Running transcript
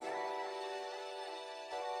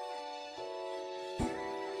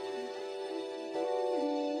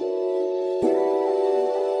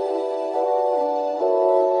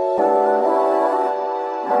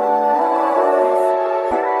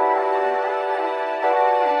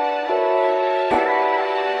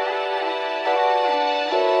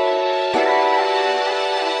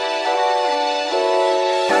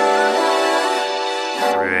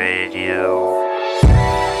Radio.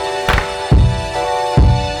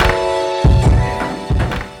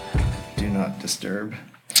 Do not disturb.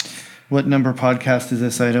 What number podcast is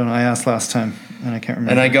this? I don't know. I asked last time and I can't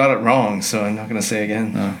remember. And I got it wrong, so I'm not going to say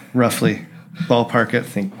again. Roughly. Ballpark it. I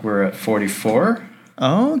think we're at 44.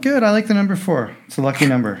 Oh, good. I like the number 4. It's a lucky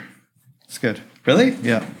number. It's good. Really?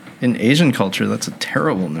 Yeah. In Asian culture, that's a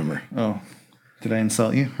terrible number. Oh, did I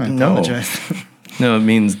insult you? I No. apologize. No, it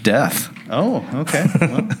means death. Oh, okay.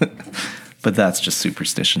 Well, But that's just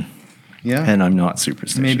superstition. yeah. And I'm not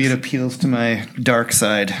superstitious. Maybe it appeals to my dark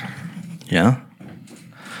side. Yeah?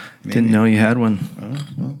 Maybe. Didn't know you had one. Oh,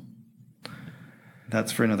 well.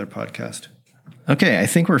 That's for another podcast. Okay, I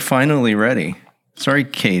think we're finally ready. Sorry,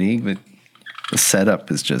 Katie, but the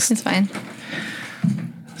setup is just It's fine.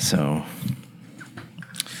 so.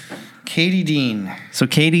 Katie Dean, So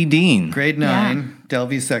Katie Dean, grade 9,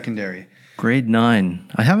 Delview Secondary. grade 9.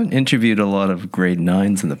 I haven't interviewed a lot of grade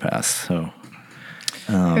 9s in the past, so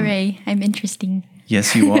Hooray, I'm interesting.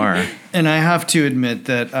 yes, you are. And I have to admit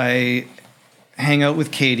that I hang out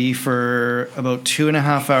with Katie for about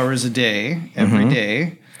 2.5 hours a day, every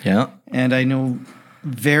day. Yeah. And I know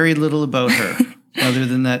very little about her, other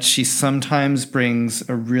than that she sometimes brings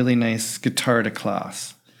a really nice guitar to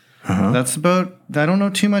class. That's about, I don't know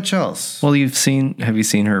too much else. Well, have you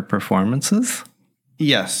seen her performances?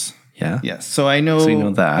 Yes. Yeah. Yes. So I know, So you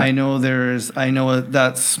know that. I know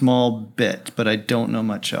that small bit, but I don't know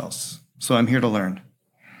much else. So I'm here to learn.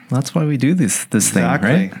 That's why we do this thing,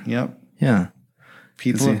 right? Yep. Yeah.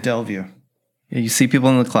 People of Delview. You see people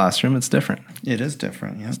in the classroom, it's different. It is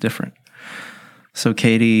different. Yeah. It's different. So,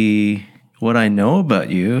 Katie, what I know about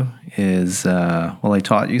you is, I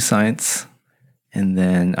taught you science, and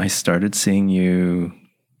then I started seeing you.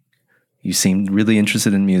 You seemed really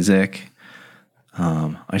interested in music.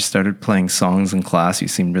 I started playing songs in class. You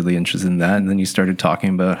seemed really interested in that. And then you started talking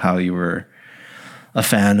about how you were a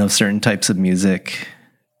fan of certain types of music.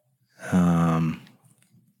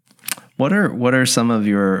 What are some of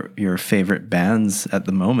your favorite bands at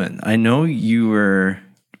the moment? I know you were,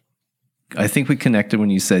 I think we connected when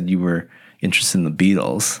you said you were interested in the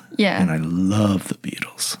Beatles. Yeah. And I love the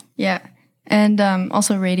Beatles. Yeah. And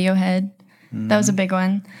also Radiohead. That was a big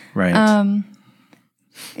one. Right.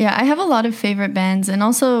 Yeah, I have a lot of favorite bands. And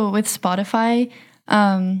also with Spotify,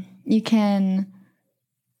 you can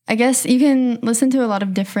listen to a lot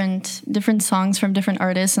of different songs from different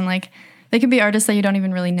artists, and like they could be artists that you don't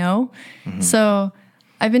even really know. So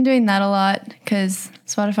I've been doing that a lot because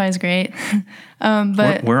Spotify is great.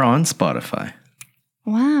 But we're on Spotify.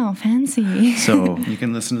 wow, fancy. So You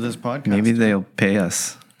can listen to this podcast. maybe they'll pay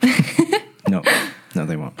us. No,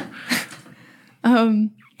 they won't.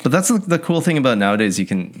 But that's the cool thing about nowadays. You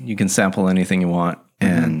can sample anything you want,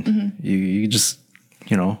 and you just,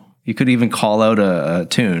 you could even call out a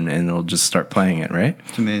tune and it'll just start playing it, right?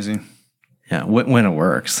 It's amazing. Yeah, when it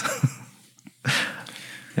works.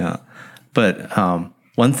 Yeah. But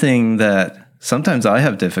one thing that sometimes I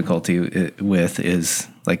have difficulty with is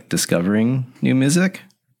like discovering new music.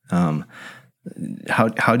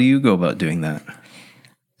 How do you go about doing that?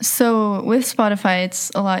 So with Spotify, it's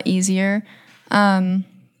a lot easier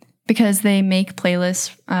because they make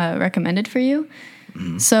playlists recommended for you.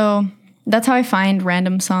 So that's how I find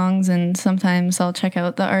random songs, and sometimes I'll check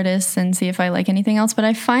out the artists and see if I like anything else. But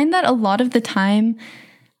I find that a lot of the time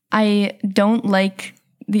I don't like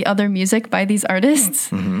the other music by these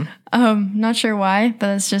artists. Not sure why, but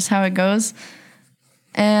that's just how it goes.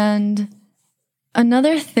 And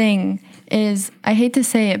another thing is, I hate to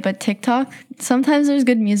say it, but TikTok, sometimes there's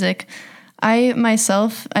good music. I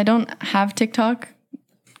don't have TikTok.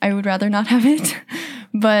 I would rather not have it.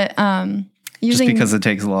 But Just because it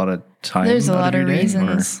takes a lot of time. there's a out lot of of your day,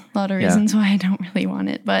 reasons. A lot of reasons why I don't really want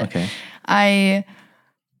it. But Okay.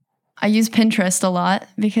 I use Pinterest a lot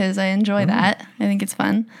because I enjoy that. I think it's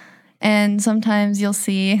fun. And sometimes you'll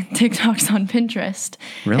see TikToks on Pinterest.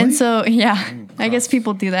 Really? And so, yeah, I guess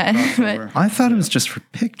people do that. But I thought it was just for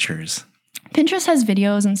pictures. Pinterest has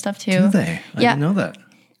videos and stuff too. Do they? I Yeah. didn't know that.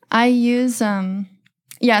 I use so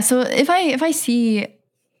if I see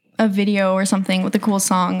a video or something with a cool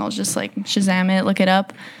song, I'll just like Shazam it, look it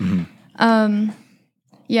up.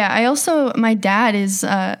 I also, my dad is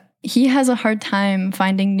he has a hard time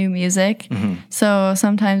finding new music. So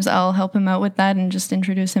sometimes I'll help him out with that and just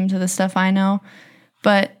introduce him to the stuff I know.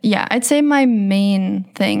 But yeah, I'd say my main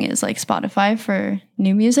thing is like Spotify for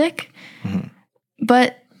new music.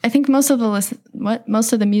 But I think most of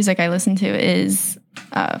the music I listen to is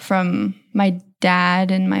from my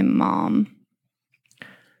dad and my mom.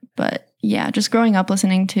 But yeah, just growing up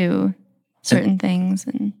listening to certain things.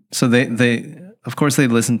 And so they of course they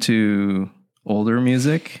listen to older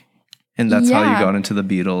music And that's how you Yeah. got into the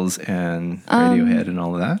Beatles and Radiohead and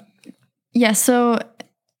all of that? Yeah, so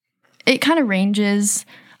it kind of ranges.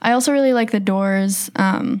 I also really like The Doors,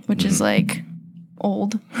 which is like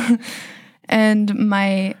old. And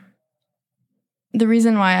the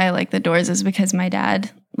reason why I like The Doors is because my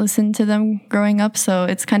dad listened to them growing up, so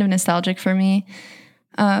it's kind of nostalgic for me.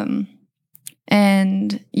 And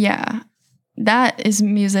yeah, that is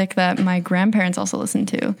music that my grandparents also listened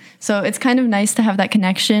to. So it's kind of nice to have that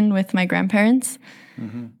connection with my grandparents.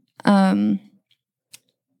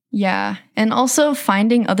 Yeah. And also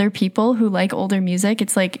finding other people who like older music.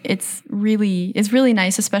 It's really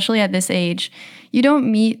nice, especially at this age. You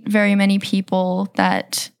don't meet very many people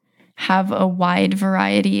that have a wide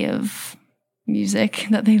variety of music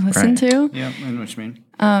that they listen to. Yeah, I know what you mean.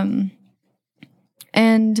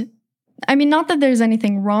 And I mean, not that there's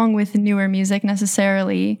anything wrong with newer music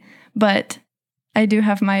necessarily, but I do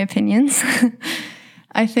have my opinions.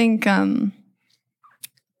 I think,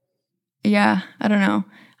 yeah, I don't know.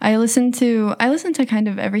 I listen to kind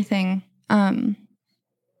of everything.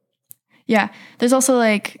 Yeah, there's also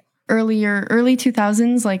like early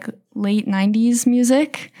 2000s, like late 90s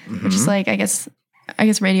music, which is like, I guess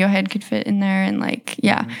Radiohead could fit in there, and like,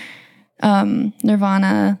 yeah,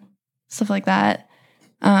 Nirvana, stuff like that.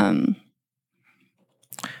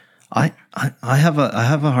 I have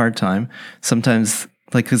a hard time sometimes,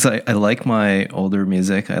 like, because I like my older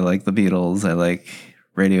music. I like the Beatles. I like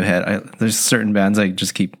Radiohead. There's certain bands I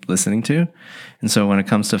just keep listening to, and so when it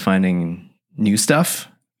comes to finding new stuff,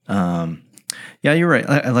 yeah, you're right.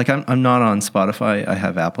 I'm not on Spotify. I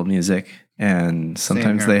have Apple Music, and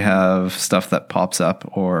sometimes they have stuff that pops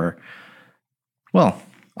up, or, well,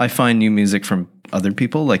 I find new music from other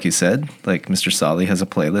people, like you said, like Mr. Sally has a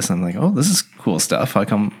playlist. I'm like, oh, this is cool stuff. How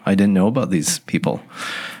come I didn't know about these people,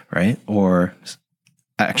 right? Or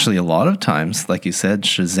actually, a lot of times, like you said,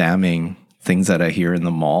 Shazamming things that I hear in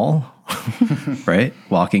the mall, right?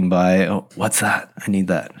 Walking by, oh, what's that? I need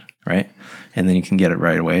that, right? And then you can get it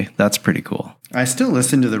right away. That's pretty cool. I still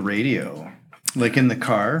listen to the radio, like in the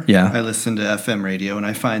car. Yeah. I listen to FM radio, and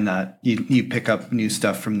I find that you pick up new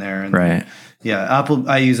stuff from there. And Right. Yeah,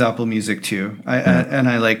 I use Apple Music too. And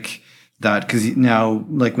I like that because now,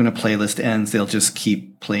 like when a playlist ends, they'll just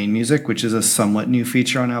keep playing music, which is a somewhat new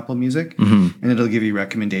feature on Apple Music, and it'll give you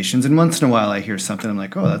recommendations. And once in a while, I hear something, I'm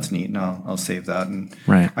like, oh, that's neat, and I'll save that. And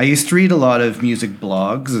Right. I used to read a lot of music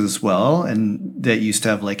blogs as well, and that used to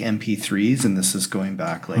have like MP3s, and this is going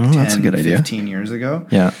back like 10, 15 years ago.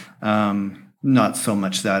 Yeah. Not so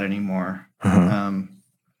much that anymore.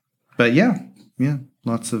 But yeah,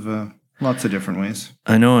 lots of different ways.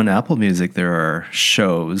 I know in Apple Music there are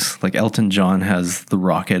shows, like Elton John has the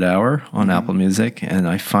Rocket Hour on Apple Music, and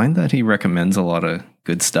I find that he recommends a lot of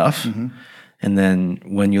good stuff. And then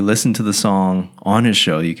when you listen to the song on his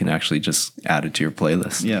show, you can actually just add it to your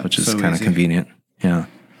playlist, which is kind of convenient. Yeah.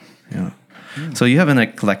 So you have an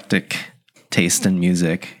eclectic taste in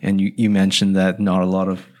music, and you mentioned that not a lot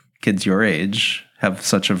of kids your age have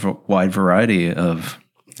such a wide variety of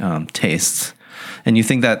tastes. And you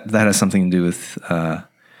think that has something to do with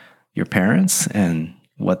your parents and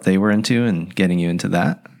what they were into and getting you into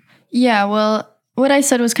that? Yeah, well, what I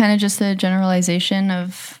said was kind of just a generalization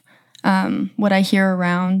of what I hear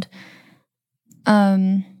around.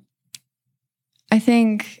 I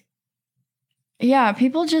think, yeah,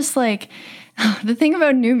 people just like, the thing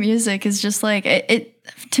about new music is just like, it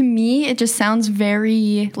to me, it just sounds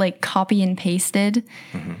very like copy and pasted.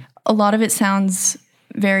 A lot of it sounds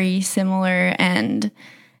very similar, and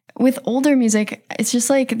with older music, it's just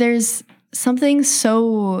like there's something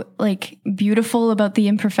so like beautiful about the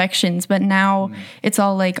imperfections, but now it's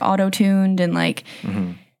all like auto-tuned and like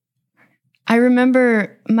I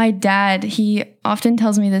remember my dad, he often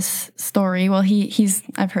tells me this story. Well,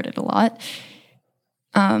 I've heard it a lot.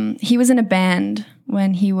 He was in a band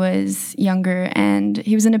when he was younger, and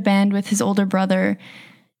he was in a band with his older brother,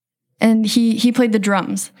 and he played the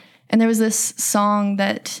drums. And there was this song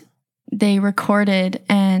that they recorded,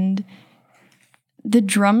 and the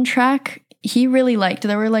drum track he really liked.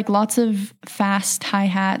 There were like lots of fast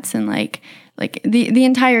hi-hats, and like the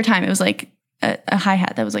entire time it was like a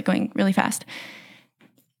hi-hat that was like going really fast.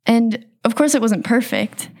 And of course it wasn't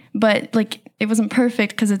perfect, but like it wasn't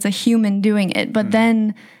perfect because it's a human doing it. But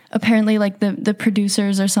then apparently like the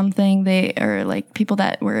producers or something, or like people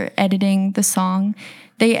that were editing the song,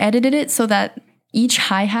 they edited it so that each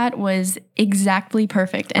hi-hat was exactly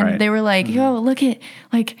perfect. And they were like, yo, look at,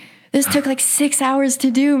 like, this took like 6 hours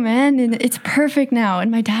to do, man. And it's perfect now.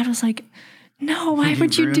 And my dad was like, no, why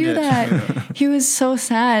would you do that? He was so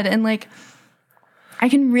sad. And like, I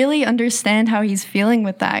can really understand how he's feeling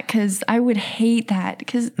with that, because I would hate that.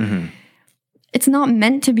 Because it's not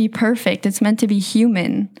meant to be perfect. It's meant to be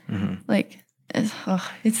human. Like, it's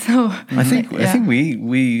so. I think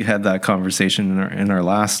we had that conversation in our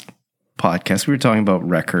last podcast. We were talking about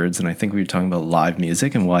records, and I think we were talking about live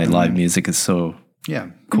music and why live music is so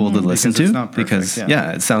cool to listen to. It's not perfect, because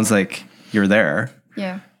it sounds like you're there.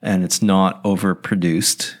 Yeah. And it's not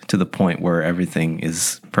overproduced to the point where everything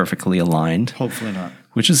is perfectly aligned. Hopefully not.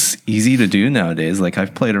 Which is easy to do nowadays. Like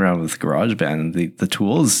I've played around with GarageBand, and the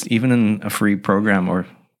tools, even in a free program or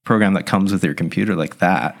program that comes with your computer like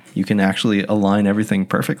that, you can actually align everything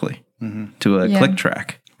perfectly to a click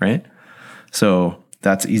track, right? So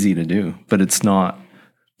that's easy to do, but it's not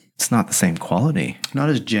the same quality. Not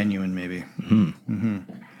as genuine, maybe.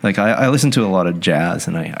 Like I listen to a lot of jazz,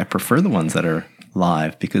 and I prefer the ones that are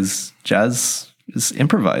live because jazz is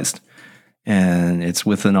improvised, and it's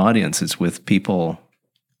with an audience. It's with people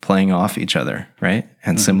playing off each other, right?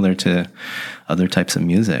 And similar to other types of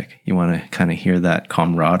music, you want to kind of hear that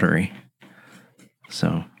camaraderie.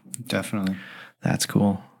 So Definitely. that's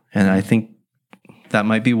cool. And I think that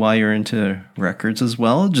might be why you're into records as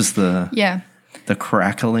well. Just the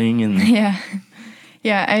crackling and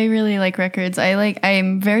Yeah, I really like records.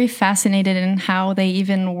 I'm very fascinated in how they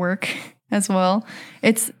even work as well.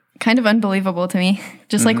 It's kind of unbelievable to me.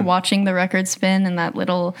 Just like watching the record spin and that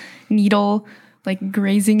little needle like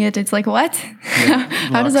grazing it. It's like, what?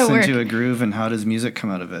 How does that work? Into a groove, and how does music come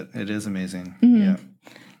out of it? It is amazing.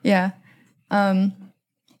 Yeah.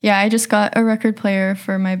 I just got a record player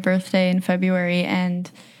for my birthday in February, and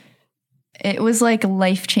it was like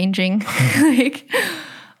life-changing.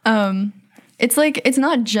 It's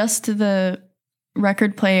not just the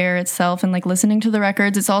record player itself and like listening to the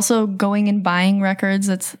records. It's also going and buying records.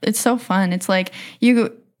 It's so fun. It's like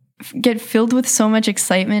you get filled with so much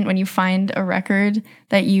excitement when you find a record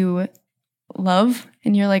that you love,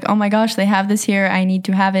 and you're like, oh my gosh, they have this here. I need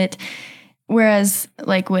to have it. Whereas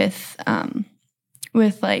like with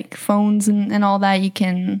like phones and all that, you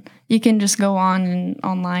can just go on and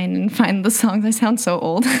online and find the songs. I sound so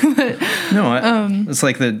old. But, it's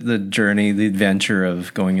like the journey, the adventure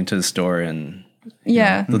of going into the store and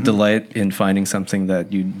the delight in finding something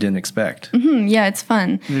that you didn't expect. Yeah, it's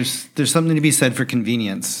fun. There's something to be said for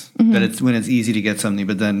convenience, that it's when it's easy to get something,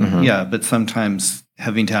 but then but sometimes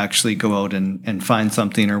having to actually go out and find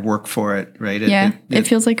something or work for it, right? It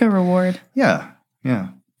feels like a reward. Yeah,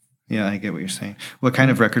 I get what you're saying. What kind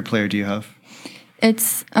of record player do you have?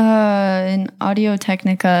 It's an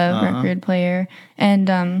Audio-Technica record player,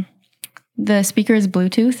 and the speaker is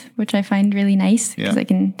Bluetooth, which I find really nice because I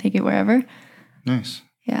can take it wherever. Nice.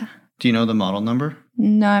 Yeah. Do you know the model number?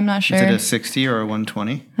 No, I'm not sure. Is it a 60 or a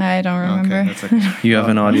 120? I don't remember. Okay, that's okay. You have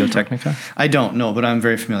an Audio-Technica? I don't know, but I'm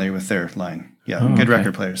very familiar with their line. Yeah, good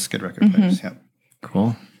record players. Good record players. Yeah.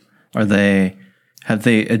 Cool. Have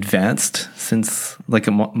they advanced since? Like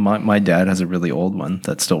my dad has a really old one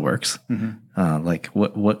that still works. Like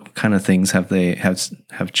what kind of things have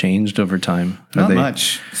changed over time? Not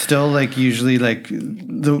much. Still, like usually, like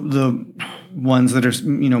the ones that are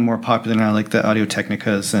more popular now, like the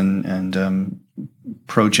Audio-Technicas and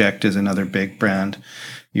Project is another big brand,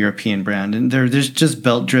 European brand, and they're just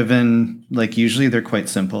belt driven. Like usually they're quite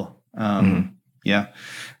simple. The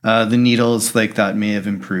needles like that may have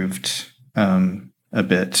improved a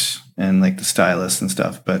bit, and like the stylus and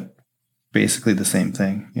stuff, but basically the same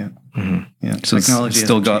thing. Yeah. So technology it's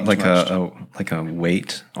still got like a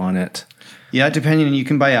weight on it. Yeah, depending, and you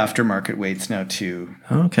can buy aftermarket weights now too.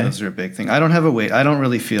 Okay, those are a big thing. I don't have a weight. I don't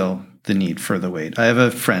really feel the need for the weight. I have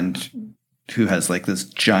a friend who has like this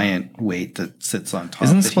giant weight that sits on top.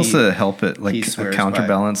 Isn't it supposed to help it like a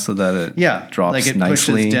counterbalance so that it drops like it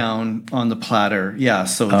nicely? Pushes down on the platter. Yeah,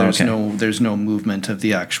 so there's no movement of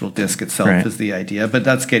the actual disc itself is the idea, but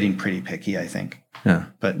that's getting pretty picky, I think. Yeah,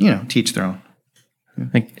 but teach their own.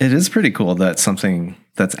 Like, it is pretty cool that something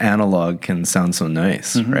that's analog can sound so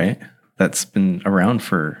nice, right? That's been around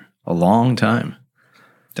for a long time.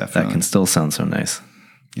 Definitely, that can still sound so nice.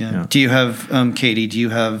 Yeah. Do you have Katie? Do you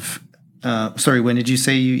have? Sorry, when did you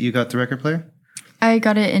say you got the record player? I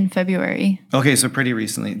got it in February. Okay, so pretty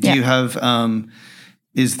recently. Do you have,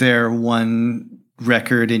 is there one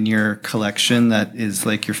record in your collection that is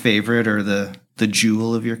like your favorite or the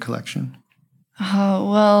jewel of your collection?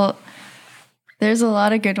 Oh, well, there's a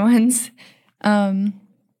lot of good ones.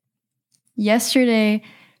 Yesterday,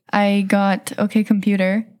 I got OK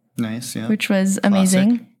Computer. Nice, yeah. Which was amazing.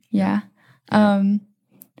 Classic. Yeah.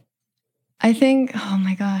 I think, oh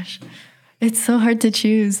my gosh, it's so hard to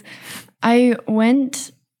choose. I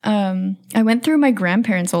went through my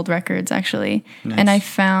grandparents' old records actually, and I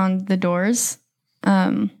found The Doors.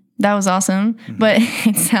 That was awesome, but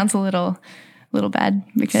it sounds a little little bad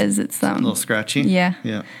because it's A little scratchy. yeah.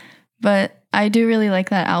 Yeah. But I do really like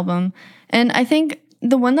that album. And I think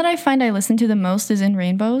the one that I find I listen to the most is In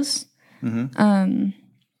Rainbows.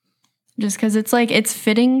 Just because it's like it's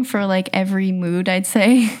fitting for like every mood, I'd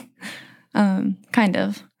say. Kind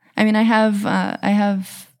of. I mean, I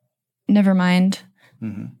have Nevermind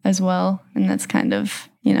as well, and that's kind of,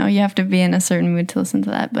 you know, you have to be in a certain mood to listen to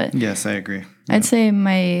that. But Yes, I agree. I'd say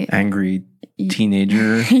my Angry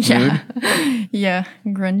teenager yeah, mood. yeah,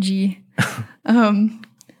 grungy.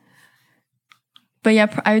 But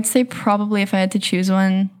yeah, I would say probably if I had to choose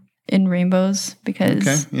one, In Rainbows, because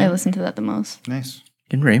Okay, yeah. I listen to that the most. Nice.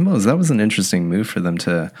 In Rainbows, that was an interesting move for them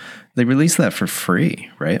to. They released that for free,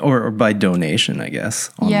 right? Or by donation, I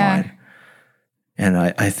guess, online. Yeah. And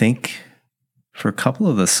I think for a couple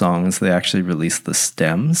of the songs, they actually released the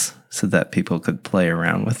stems so that people could play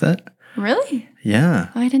around with it. Really? Yeah.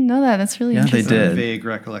 Oh, I didn't know that. That's really Yeah, they interesting. did. A vague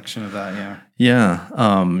recollection of that, yeah.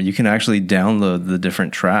 Yeah. You can actually download the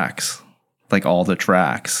different tracks, like all the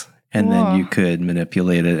tracks, and Whoa. then you could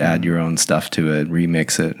manipulate it, add your own stuff to it,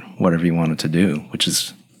 remix it, whatever you wanted to do, which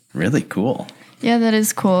is really cool. Yeah, that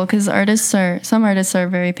is cool because some artists are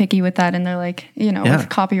very picky with that, and they're like, you know, Yeah. with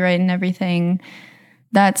copyright and everything,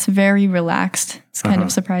 that's very relaxed. It's kind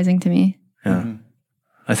of surprising to me. Yeah.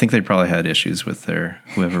 I think they probably had issues with their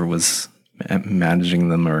whoever was managing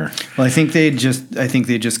them or Well, I think they just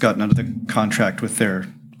gotten out of the contract with their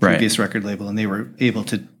Right. previous record label, and they were able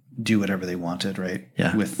to do whatever they wanted, right?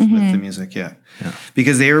 Yeah. With the music, yeah.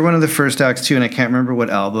 Because they were one of the first acts too, and I can't remember what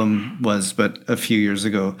album was, but a few years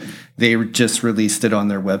ago, they just released it on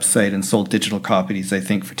their website and sold digital copies, I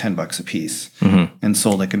think, for $10 a piece, and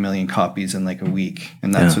sold like 1 million copies in like a week.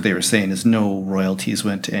 And that's what they were saying is no royalties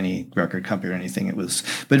went to any record company or anything. It was,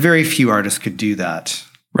 but very few artists could do that.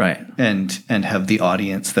 right. And have the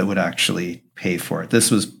audience that would actually pay for it. This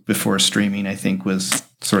was before streaming, I think, was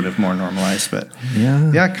sort of more normalized, but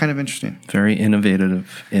Yeah. kind of interesting. Very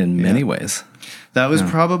innovative in many ways. That was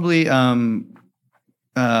probably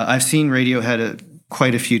I've seen Radiohead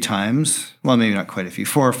quite a few times. Well, maybe not quite a few,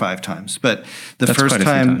 4 or 5 times. But the That's first quite a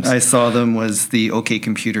few time times. I saw them was the OK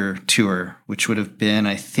Computer tour, which would have been,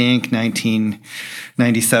 I think,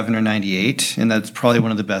 1997 or 98. And that's probably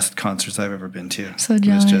one of the best concerts I've ever been to. So It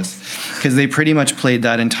was jealous. just because they pretty much played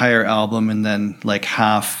that entire album and then like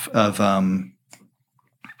half of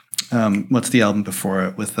what's the album before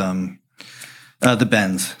it with the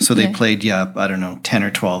Bends. So they Yeah. played, I don't know, 10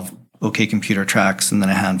 or 12 OK Computer tracks and then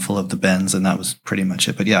a handful of the Bends, and that was pretty much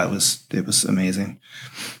it. But yeah, it was amazing.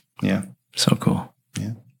 Yeah. So cool.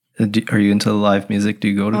 Yeah. Are you into live music? Do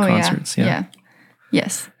you go to Oh, concerts? yeah.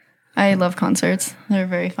 Yes. I love concerts. They're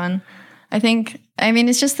very fun. I mean,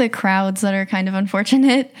 it's just the crowds that are kind of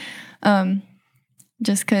unfortunate.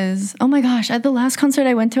 Just because, oh my gosh, at the last concert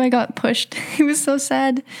I went to, I got pushed. It was so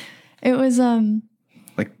sad. It was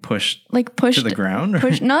Like pushed like pushed to the ground? Or?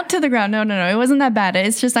 Pushed, not to the ground. No. It wasn't that bad.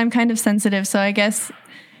 It's just I'm kind of sensitive, so I guess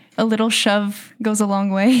a little shove goes a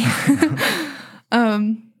long way.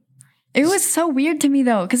 It was so weird to me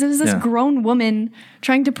though, because it was this Yeah. grown woman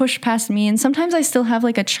trying to push past me, and sometimes I still have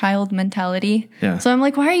like a child mentality. Yeah. So I'm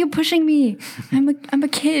like, why are you pushing me? I'm a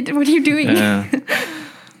kid. What are you doing? Yeah.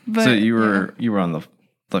 But So you were on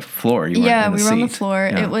the floor. You weren't yeah, in the we were on the seat. floor.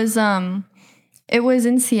 Yeah. It was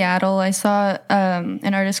in Seattle. I saw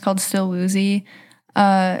an artist called Still Woozy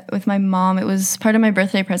with my mom. It was part of my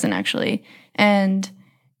birthday present actually. And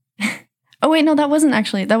oh wait, no, that wasn't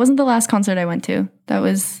the last concert I went to. That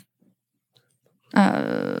was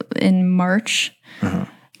in March. Uh-huh.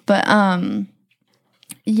 But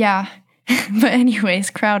yeah. But anyways,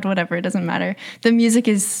 crowd, whatever, it doesn't matter. The music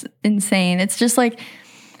is insane. It's just like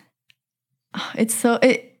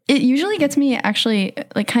it usually gets me actually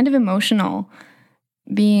like kind of emotional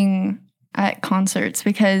being at concerts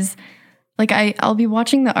because like I'll be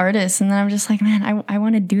watching the artists and then I'm just like, man, I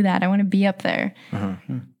want to do that. I want to be up there. Uh-huh.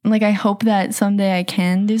 Like I hope that someday I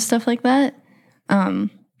can do stuff like that.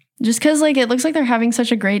 Just because like it looks like they're having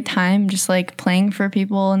such a great time just like playing for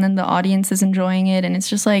people and then the audience is enjoying it and it's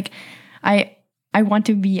just like I want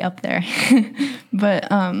to be up there.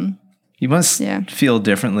 But You must Yeah. feel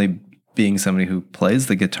differently being somebody who plays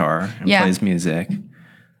the guitar and Yeah. plays music,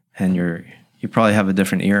 and you probably have a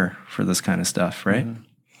different ear for this kind of stuff, right?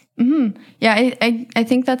 yeah, I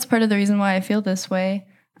think that's part of the reason why I feel this way.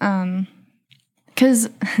 Because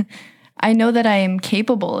I know that I am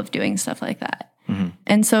capable of doing stuff like that.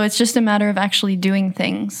 And so it's just a matter of actually doing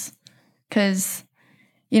things. Because,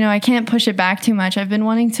 I can't push it back too much. I've been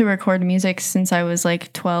wanting to record music since I was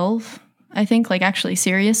like 12, I think, like actually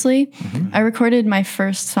seriously. I recorded my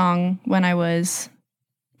first song when I was,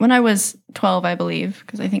 when I was 12, I believe,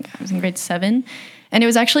 because I think I was in grade 7. And it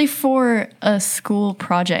was actually for a school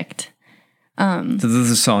project. So this is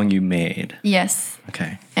a song you made. Yes.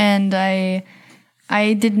 Okay. And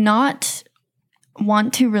I did not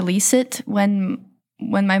want to release it when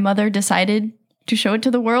my mother decided to show it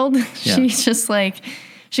to the world. Yeah.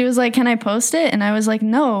 She was like, "Can I post it?" And I was like,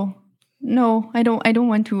 No, I don't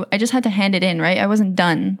want to. I just had to hand it in, right? I wasn't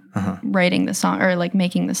done writing the song or like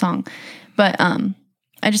making the song. But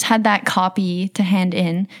I just had that copy to hand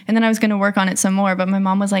in, and then I was going to work on it some more, but my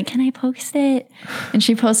mom was like, "Can I post it?" And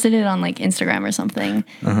she posted it on like Instagram or something.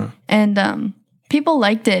 And people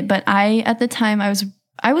liked it, but at the time I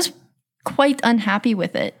was quite unhappy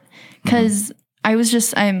with it, cuz I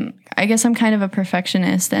guess I'm kind of a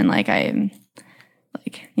perfectionist, and like I'm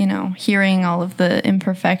like, hearing all of the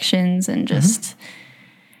imperfections and just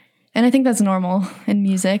and I think that's normal in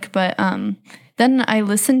music, but then I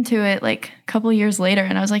listened to it like a couple years later,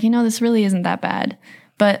 and I was like, this really isn't that bad.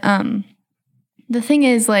 But the thing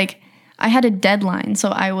is, like, I had a deadline, so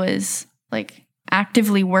I was like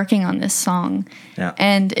actively working on this song. Yeah.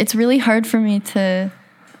 And it's really hard for me to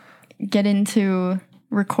get into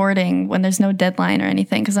recording when there's no deadline or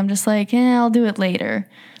anything, because I'm just like, I'll do it later.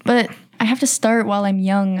 But I have to start while I'm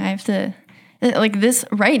young. I have to, like, this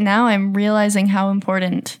right now, I'm realizing how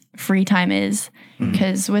important free time is.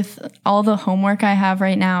 Because with all the homework I have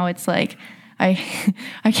right now, it's like I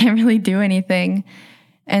can't really do anything.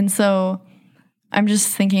 And so I'm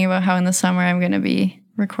just thinking about how in the summer I'm going to be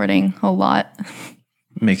recording a lot.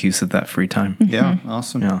 Make use of that free time. Yeah,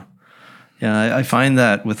 awesome. Yeah. Yeah, I find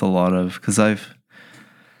that with a lot of, because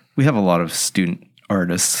we have a lot of student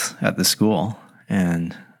artists at the school,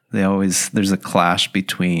 and there's a clash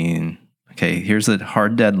between, okay, here's a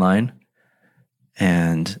hard deadline,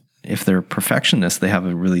 and if they're perfectionists, they have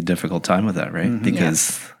a really difficult time with that, right?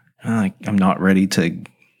 Because I'm not ready to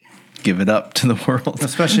give it up to the world.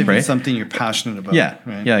 Especially if right? it's something you're passionate about. Yeah,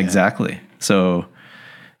 right? yeah, exactly. So,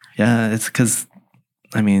 yeah, it's because,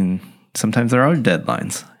 sometimes there are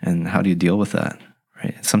deadlines, and how do you deal with that,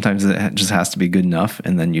 right? Sometimes it just has to be good enough,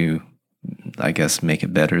 and then you, I guess, make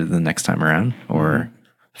it better the next time around, or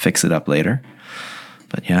fix it up later.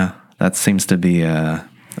 But yeah, that seems to be a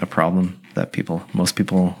problem that most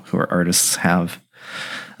people who are artists have.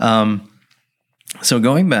 So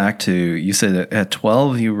going back to, you said that at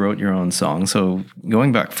 12 you wrote your own song. So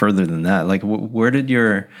going back further than that, like where did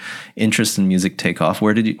your interest in music take off?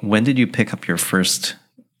 When did you pick up your first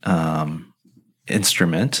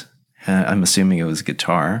instrument? I'm assuming it was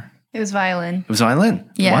guitar. It was violin. It was violin?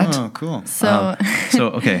 Yeah. What? Oh, cool. So,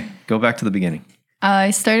 Okay, go back to the beginning.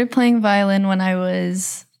 I started playing violin when I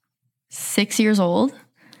was 6 years old.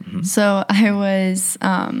 So I was,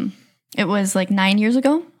 it was like 9 years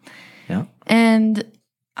ago. Yeah. And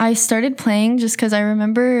I started playing just because I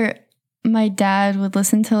remember my dad would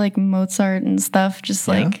listen to like Mozart and stuff, just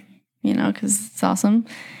like, because it's awesome.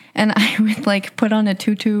 And I would like put on a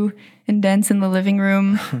tutu and dance in the living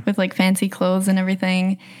room with like fancy clothes and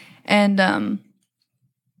everything. And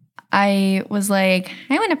I was like,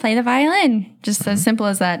 I want to play the violin. Just as simple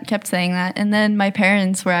as that. Kept saying that. And then my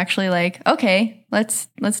parents were actually like, okay, let's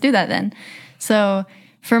do that then. So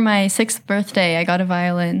for my 6th birthday, I got a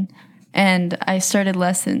violin and I started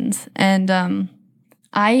lessons. And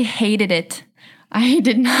I hated it. I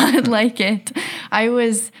did not like it.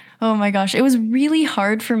 Oh my gosh, it was really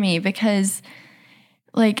hard for me because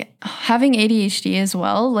like having ADHD as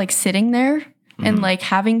well, like sitting there and like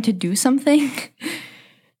having to do something,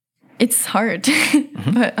 it's hard.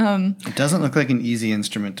 But it doesn't look like an easy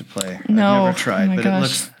instrument to play. No. I've never tried, Oh my but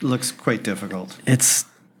gosh. it looks quite difficult. It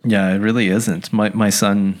really isn't. My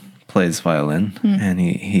son plays violin, and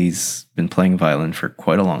he's been playing violin for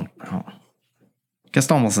quite a long, I guess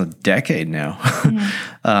almost a decade now.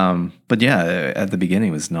 But yeah, at the beginning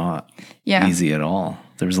it was not easy at all.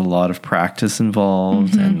 There was a lot of practice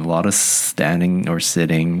involved and a lot of standing or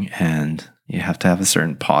sitting, and you have to have a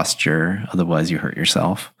certain posture, otherwise you hurt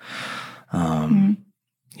yourself. You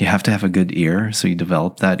have to have a good ear, so you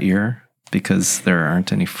develop that ear because there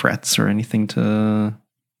aren't any frets or anything to.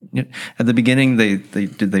 At the beginning,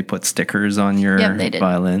 they put stickers on your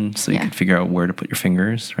violin so you could figure out where to put your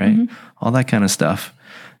fingers, right? All that kind of stuff,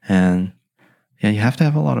 and you have to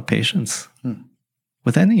have a lot of patience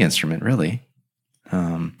with any instrument, really.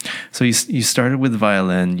 So you started with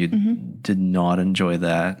violin. You did not enjoy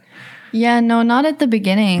that. Yeah, no, not at the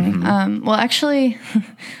beginning. Well, actually,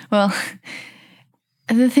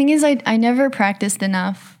 the thing is, I never practiced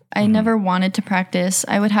enough. I never wanted to practice.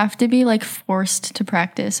 I would have to be like forced to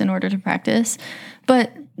practice in order to practice.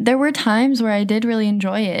 But there were times where I did really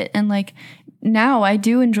enjoy it. And like now I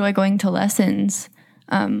do enjoy going to lessons.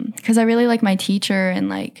 because I really like my teacher, and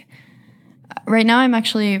like right now I'm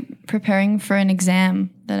actually preparing for an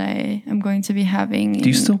exam that I am going to be having. Do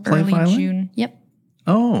you still play early violin? June? Yep.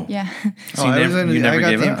 Oh, Yeah. So you never I got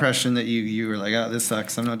gave the up? impression that you were like, oh, this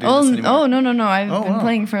sucks. I'm not doing this anymore. Oh no! I've been wow.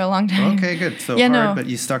 playing for a long time. Okay, good. So Yeah, hard, no. but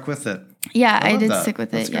you stuck with it. Yeah, I love did that. stick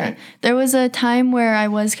with That's it. Yeah, great. there was a time where I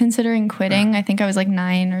was considering quitting. I think I was like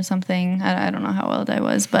 9 or something. I don't know how old I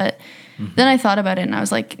was, but then I thought about it and I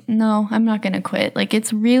was like, no, I'm not going to quit. Like,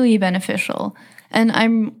 it's really beneficial, and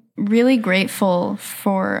I'm really grateful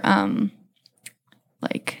for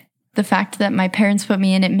like the fact that my parents put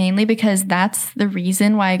me in it, mainly because that's the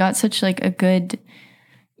reason why I got such like a good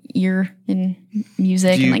ear in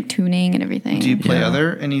music Do you- and like tuning and everything. Do you play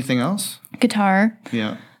Yeah. anything else? Guitar?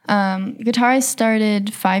 Yeah. Guitar I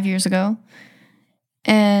started 5 years ago,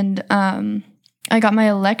 and I got my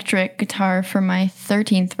electric guitar for my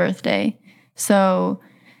 13th birthday. So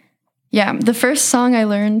yeah, the first song I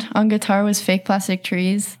learned on guitar was Fake Plastic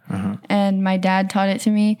Trees, and my dad taught it to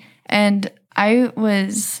me, and I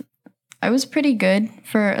was pretty good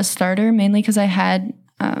for a starter, mainly because I had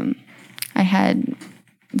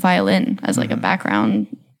violin as like a background,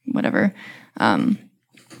 whatever.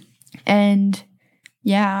 And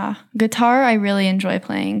yeah, guitar I really enjoy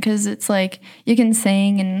playing because it's like you can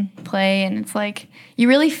sing and play, and it's like you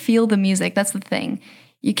really feel the music. That's the thing.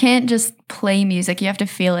 You can't just play music, you have to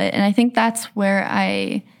feel it. And I think that's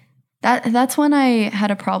where that's when I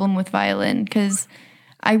had a problem with violin, because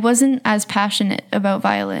I wasn't as passionate about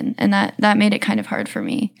violin, and that made it kind of hard for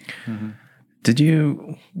me. Did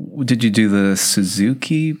you do the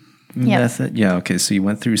Suzuki method? Yeah. Okay. So you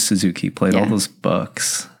went through Suzuki, played all Yeah. those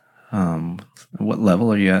books. What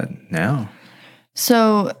level are you at now?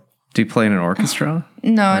 So Do you play in an orchestra?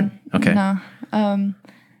 no, Okay. no,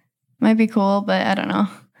 might be cool, but I don't know.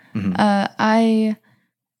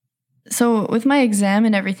 So with my exam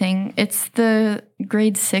and everything, it's the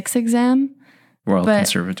grade 6 exam. Royal But-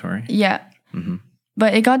 Conservatory. Yeah.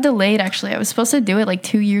 But it got delayed, actually. I was supposed to do it like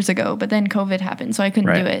 2 years ago, but then COVID happened, so I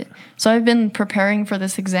couldn't do Right. it. So I've been preparing for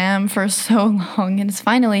this exam for so long, and it's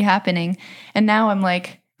finally happening. And now I'm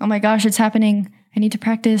like, oh my gosh, it's happening. I need to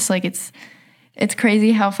practice. Like, it's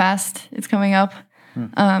crazy how fast it's coming up.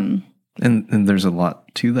 And there's a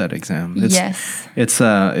lot to that exam. Yes.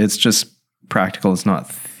 It's just practical. It's not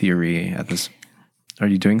theory at this. Are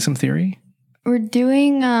you doing some theory? We're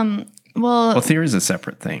doing, well, Theory is a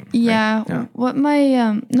separate thing. right? yeah. What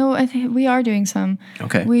my, no, I think we are doing some.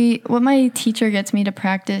 Okay. What my teacher gets me to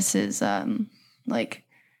practice is like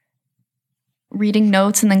reading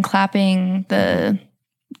notes and then clapping the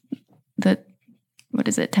what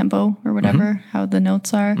is it, tempo or whatever, how the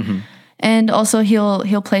notes are. And also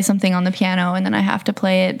he'll play something on the piano, and then I have to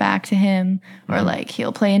play it back to him, or like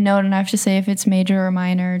he'll play a note and I have to say if it's major or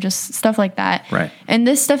minor, just stuff like that. Right. And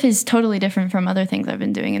this stuff is totally different from other things I've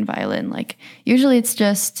been doing in violin. Like usually it's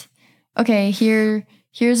just, okay,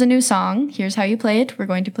 here's a new song. Here's how you play it. We're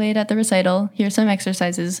going to play it at the recital. Here's some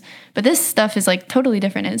exercises. But this stuff is like totally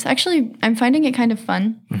different. And it's actually, I'm finding it kind of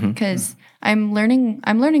fun because I'm learning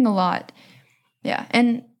a lot. Yeah.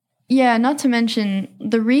 And yeah, not to mention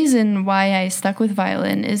the reason why I stuck with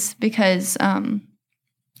violin is because I'm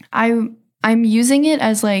using it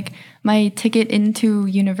as like my ticket into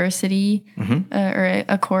university or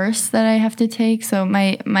a course that I have to take. So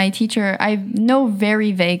my teacher, I know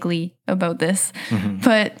very vaguely about this,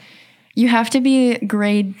 but you have to be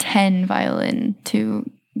grade 10 violin to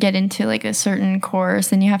get into like a certain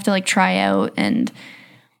course, and you have to like try out. And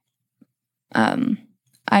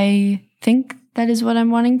I think that is what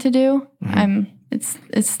I'm wanting to do. It's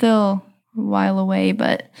still a while away,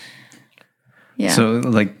 but yeah. So,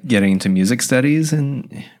 like getting into music studies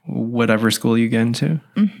in whatever school you get into?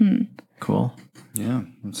 Cool. Yeah,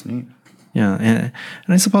 that's neat. Yeah. And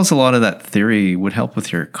I suppose a lot of that theory would help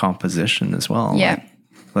with your composition as well. Yeah.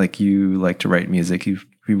 Like you like to write music. You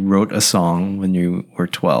wrote a song when you were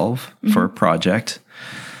 12 for a project.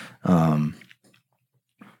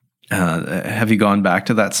 Have you gone back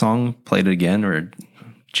to that song, played it again, or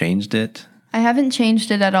changed it? I haven't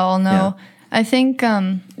changed it at all. No, Yeah. I think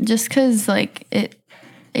just because like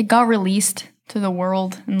it got released to the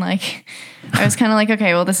world, and like I was kind of like,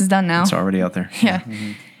 okay, well, this is done now. It's already out there. Yeah,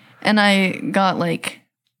 and I got like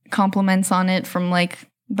compliments on it from like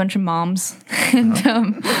a bunch of moms, and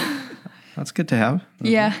That's good to have.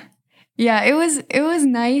 yeah, it was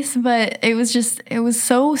nice, but it was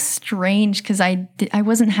so strange because I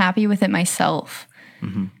wasn't happy with it myself.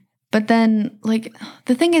 But then, like,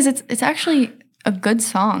 the thing is, it's actually a good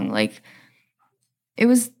song. Like, it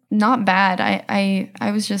was not bad.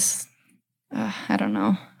 I was just, I don't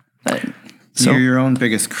know. But So- You're your own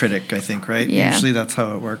biggest critic, I think, right? Yeah. Usually that's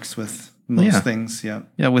how it works with most things. Yeah.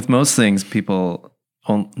 Yeah, with most things, people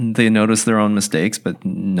they notice their own mistakes, but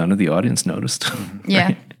none of the audience noticed. Yeah.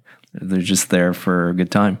 Right? They're just there for a good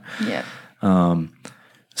time. Yeah.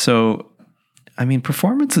 So, I mean,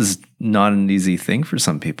 performance is not an easy thing for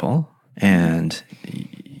some people, and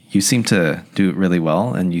you seem to do it really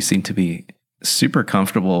well, and you seem to be super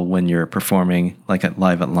comfortable when you're performing, like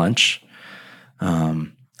live at lunch.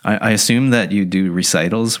 I assume that you do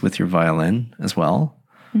recitals with your violin as well.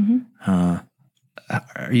 Are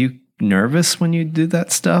you nervous when you do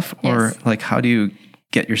that stuff, or Yes. like how do you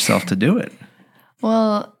get yourself to do it?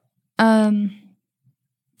 Well, I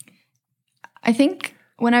think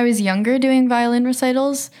when I was younger doing violin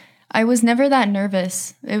recitals, I was never that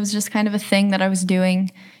nervous. It was just kind of a thing that I was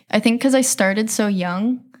doing. I think because I started so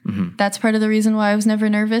young, that's part of the reason why I was never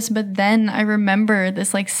nervous. But then I remember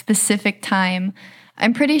this like specific time.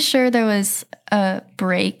 I'm pretty sure there was a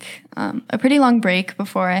break, a pretty long break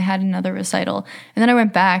before I had another recital. And then I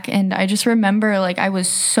went back and I just remember like I was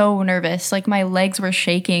so nervous. Like my legs were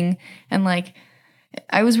shaking and like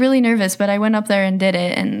I was really nervous, but I went up there and did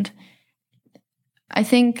it. And I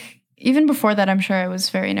think even before that, I'm sure I was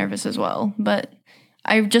very nervous as well. But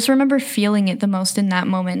I just remember feeling it the most in that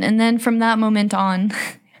moment. And then from that moment on,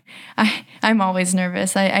 I'm always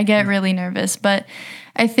nervous. I get really nervous. But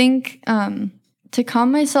I think to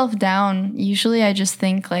calm myself down, usually I just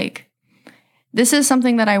think like, this is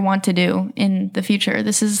something that I want to do in the future.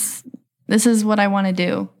 This is what I want to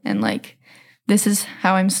do. And like, this is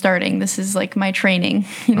how I'm starting. This is like my training,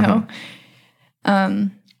 you know?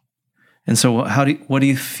 And so what do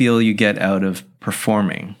you feel you get out of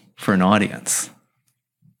performing for an audience?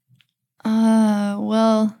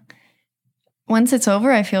 Well, once it's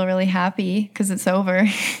over, I feel really happy because it's over.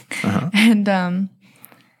 And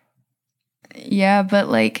yeah, but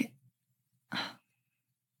like,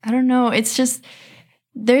 I don't know. It's just,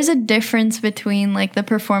 there's a difference between like the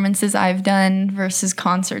performances I've done versus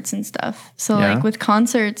concerts and stuff. So like with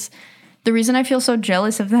concerts, the reason I feel so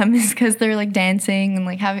jealous of them is because they're like dancing and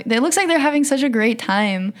like it looks like they're having such a great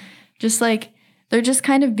time. Just like, they're just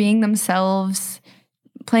kind of being themselves,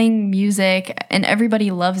 playing music, and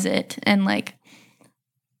everybody loves it. And like,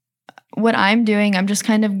 what I'm doing, I'm just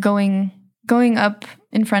kind of going up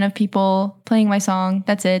in front of people, playing my song.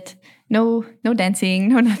 That's it. No dancing,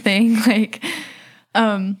 no nothing. Like,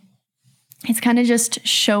 it's kind of just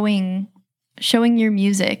showing your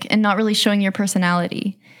music and not really showing your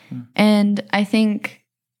personality. And I think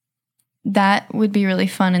that would be really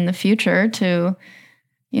fun in the future to,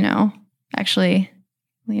 actually,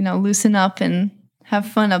 loosen up and have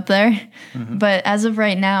fun up there. But as of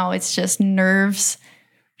right now, it's just nerves,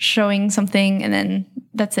 showing something, and then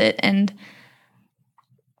that's it. And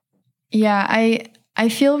yeah, I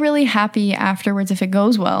feel really happy afterwards if it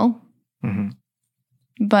goes well.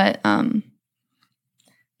 But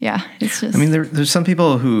yeah, it's just. I mean, there's some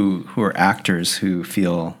people who are actors who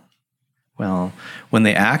feel, well, when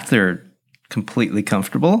they act, they're completely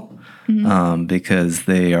comfortable because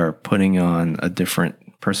they are putting on a different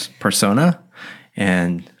persona,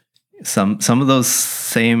 and some of those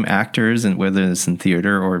same actors, and whether it's in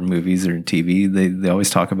theater or movies or TV, they always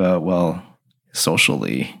talk about, well,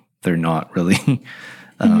 socially, they're not really.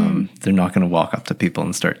 They're not going to walk up to people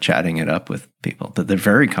and start chatting it up with people, but they're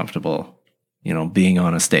very comfortable, being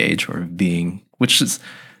on a stage or which is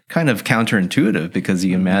kind of counterintuitive because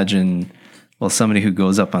you imagine, well, somebody who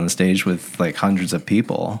goes up on the stage with like hundreds of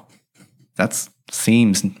people, that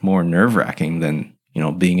seems more nerve-wracking than,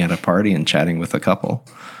 being at a party and chatting with a couple.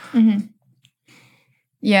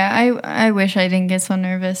 Yeah, I wish I didn't get so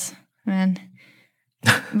nervous, man.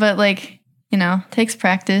 But like, takes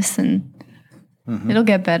practice and it'll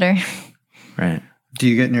get better. Right. Do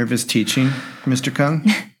you get nervous teaching, Mr. Kung?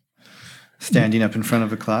 Standing up in front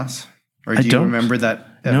of a class? Or do you remember that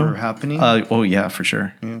ever happening? Oh, yeah, for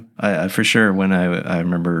sure. Yeah. I for sure, when I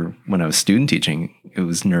remember when I was student teaching, it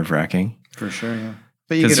was nerve-wracking. For sure, yeah.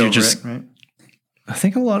 But you get over it, right? I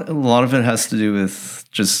think a lot of it has to do with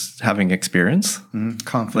just having experience.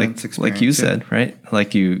 Confidence, experience. Like you said, right?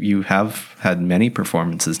 Like you have had many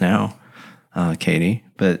performances now, Katie,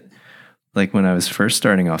 but like when I was first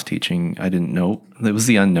starting off teaching, I didn't know. It was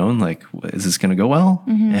the unknown. Like, is this going to go well?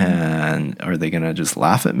 And are they going to just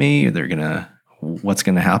laugh at me? Or what's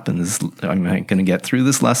going to happen? Am I going to get through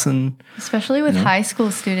this lesson? Especially with high school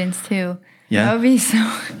students too. Yeah. That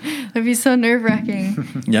would be so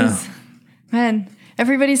nerve-wracking. Yeah. Man,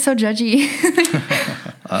 everybody's so judgy.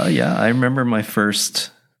 Yeah. I remember my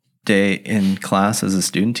first day in class as a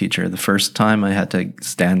student teacher. The first time I had to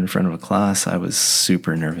stand in front of a class, I was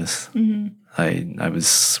super nervous. I was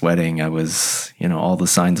sweating. I was, all the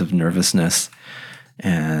signs of nervousness,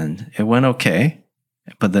 and it went okay.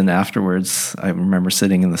 But then afterwards, I remember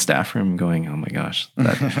sitting in the staff room going, "Oh my gosh,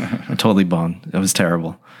 I totally bombed. It was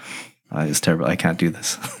terrible. It was terrible. I can't do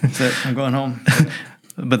this." That's it. I'm going home.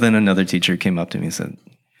 But then another teacher came up to me and said,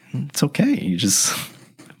 "It's okay. You just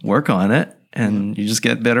work on it, and you just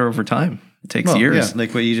get better over time. It takes years." Yeah,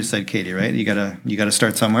 like what you just said, Katie. Right? You gotta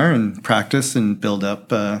start somewhere and practice and build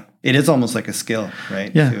up. It is almost like a skill,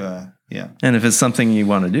 right? Yeah. And if it's something you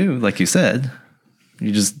want to do, like you said,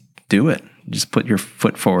 you just do it. You just put your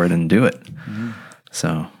foot forward and do it. Mm-hmm.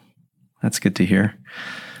 So that's good to hear.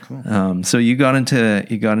 Cool. So you got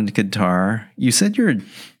into guitar. You said your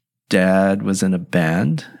dad was in a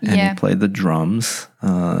band and he played the drums.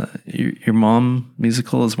 Your mom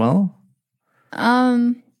musical as well?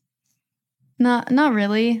 Not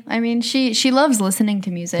really. I mean, she loves listening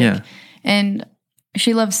to music and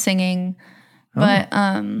she loves singing, but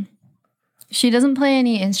she doesn't play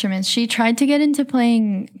any instruments. She tried to get into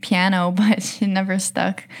playing piano, but it never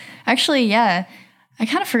stuck. Actually, I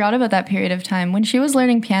kind of forgot about that period of time. When she was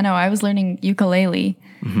learning piano, I was learning ukulele.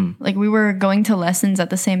 Mm-hmm. Like we were going to lessons at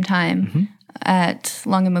the same time at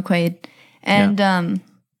Long and McQuaid. And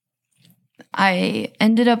I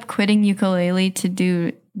ended up quitting ukulele to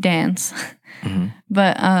do dance. Mm-hmm.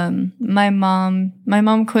 But my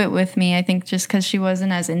mom quit with me, I think just because she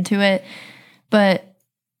wasn't as into it. But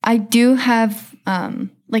I do have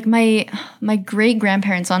like my great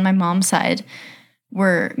grandparents on my mom's side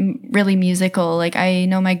were really musical. Like I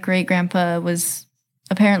know my great grandpa was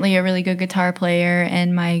apparently a really good guitar player,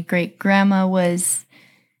 and my great grandma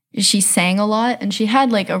she sang a lot, and she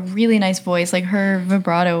had like a really nice voice. Like her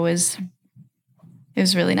vibrato was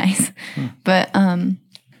really nice. But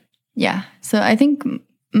so I think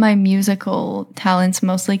my musical talents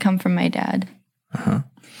mostly come from my dad. Uh-huh.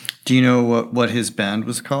 Do you know what his band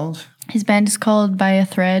was called? His band is called By a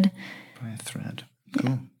Thread. By a Thread.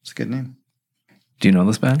 Cool. It's a good name. Do you know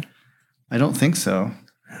this band? I don't think so.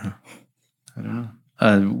 Yeah. I don't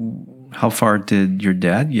know. How far did your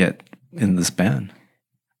dad get in this band?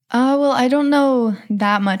 Well, I don't know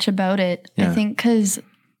that much about it. I think because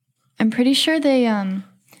I'm pretty sure they...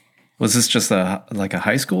 Was this just a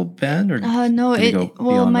high school band? Or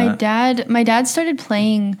no, my dad started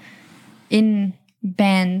playing in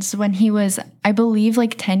bands when he was, I believe,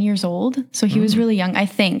 like 10 years old. So he was really young, I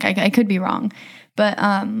think. I could be wrong. But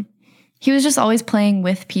he was just always playing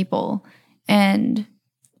with people. And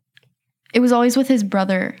it was always with his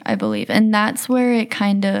brother, I believe. And that's where it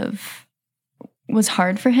kind of was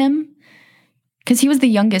hard for him. Because he was the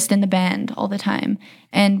youngest in the band all the time.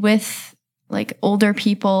 And with like older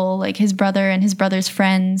people, like his brother and his brother's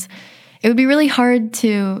friends, it would be really hard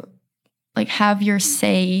to like have a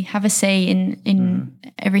say in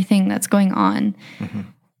everything that's going on. Mm-hmm.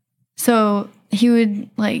 So he would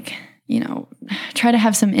like, try to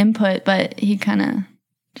have some input, but he kind of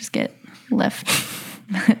just get left.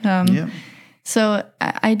 So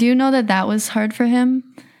I do know that was hard for him,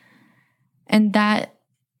 and that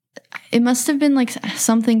it must have been like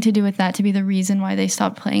something to do with that to be the reason why they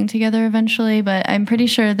stopped playing together eventually. But I'm pretty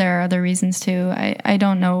sure there are other reasons too. I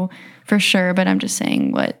don't know for sure, but I'm just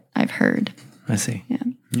saying what I've heard. I see.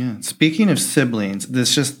 Yeah. Speaking of siblings,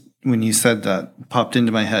 this just, when you said that, popped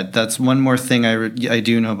into my head. That's one more thing I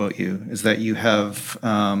do know about you, is that you have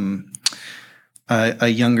a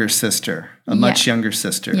younger sister, a much younger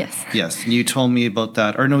sister. Yes. And you told me about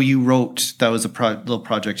that. Or no, you wrote, that was a little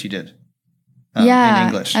project you did. In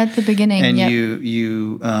English. At the beginning. And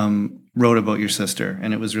you wrote about your sister,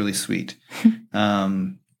 and it was really sweet.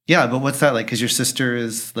 But what's that like? Because your sister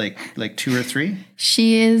is like 2 or 3?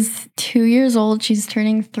 She is 2 years old. She's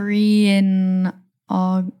turning 3 in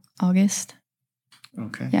August.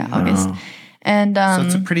 Okay. Yeah, August. And so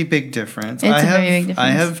it's a pretty big difference. It's a very big difference.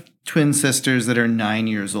 I have twin sisters that are 9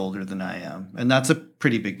 years older than I am, and that's a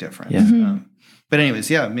pretty big difference. Yeah. Mm-hmm. But anyways,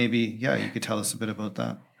 maybe you could tell us a bit about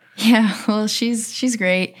that. Yeah, well, she's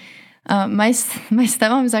great. My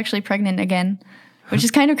stepmom is actually pregnant again, which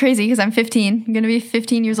is kind of crazy because I'm 15. I'm going to be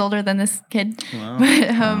 15 years older than this kid. Wow.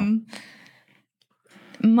 But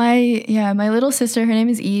my little sister, her name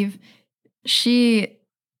is Eve.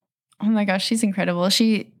 Oh my gosh, she's incredible.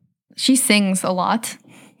 She sings a lot.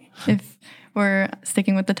 If we're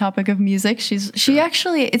sticking with the topic of music, she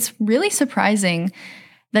actually, it's really surprising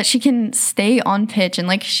that she can stay on pitch, and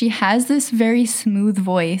like she has this very smooth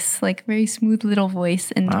voice, like very smooth little voice.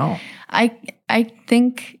 And wow. I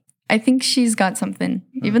think she's got something.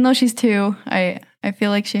 Even though she's 2, I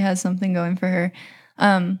feel like she has something going for her.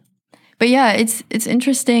 But yeah, it's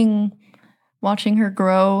interesting watching her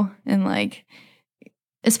grow and like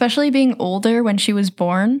especially being older when she was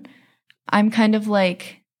born, I'm kind of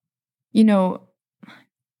like, you know,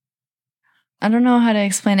 I don't know how to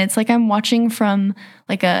explain it. It's like I'm watching from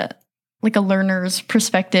like a learner's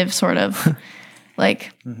perspective, sort of.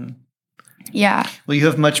 Like, yeah. Well, you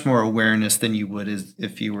have much more awareness than you would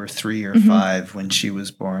if you were 3 or 5 when she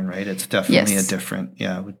was born, right? It's definitely Yes.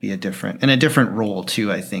 it would be a different role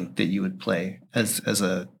too, I think, that you would play as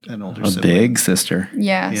an older A sibling. big sister.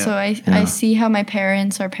 Yeah. So I see how my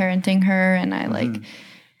parents are parenting her, and I like,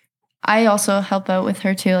 I also help out with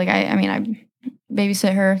her too. Like, I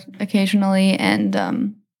babysit her occasionally, and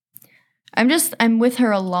I'm with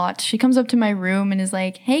her a lot. She comes up to my room and is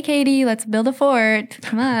like, "Hey, Katie, let's build a fort.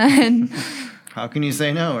 Come on." How can you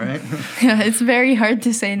say no, right? Yeah, it's very hard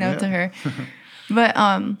to say no to her. But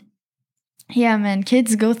yeah, man,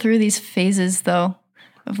 kids go through these phases though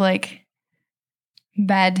of like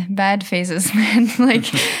bad phases, man.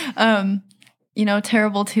 Like you know,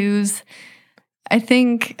 terrible twos. I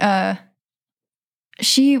think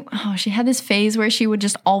she had this phase where she would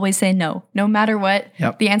just always say no matter what.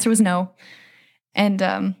 Yep. The answer was no. And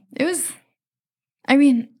it was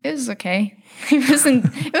okay.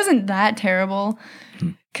 It wasn't that terrible.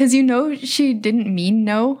 Cause you know she didn't mean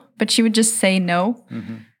no, but she would just say no.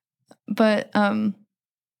 But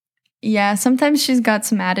yeah, sometimes she's got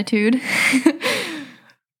some attitude.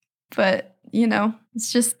 But you know,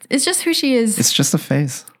 it's just who she is. It's just a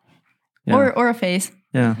phase. Yeah. Or a phase.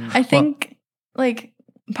 Yeah. I think like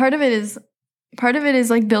part of it is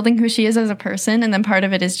like building who she is as a person, and then part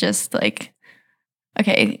of it is just like,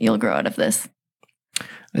 okay, you'll grow out of this.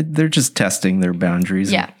 They're just testing their boundaries.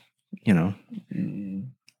 Yeah. And, you know,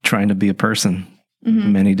 trying to be a person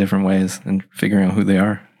in many different ways and figuring out who they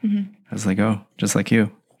are as they go, just like you.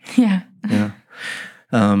 Yeah. Yeah.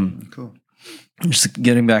 Cool. Just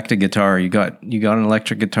getting back to guitar, you got an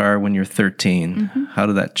electric guitar when you're 13. How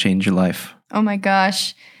did that change your life? Oh my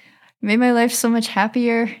gosh. It made my life so much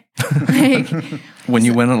happier. Like, when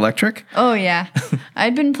you went electric? oh yeah.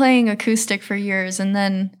 I'd been playing acoustic for years, and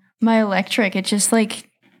then my electric, it just like,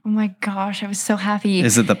 oh my gosh, I was so happy.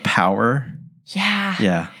 Is it the power? Yeah.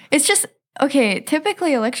 Yeah. It's just, okay,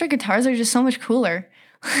 typically electric guitars are just so much cooler.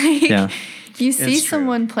 Like, Yeah. you see It's true.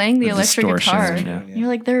 someone playing the The electric guitar, distortion, yeah. you're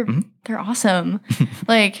like, they're awesome.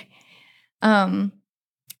 Like,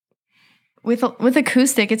 with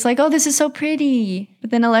acoustic, it's like, oh, this is so pretty. But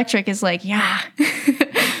then electric is like, yeah.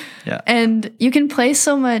 Yeah. And you can play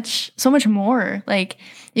so much more. Like,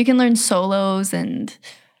 you can learn solos and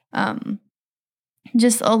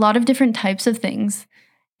just a lot of different types of things.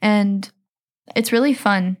 And it's really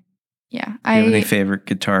fun. Yeah. Do you have any favorite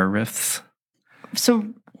guitar riffs?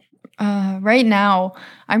 So right now,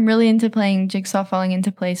 I'm really into playing Jigsaw Falling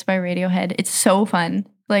Into Place by Radiohead. It's so fun.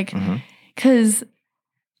 Like, because,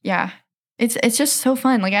 yeah, it's just so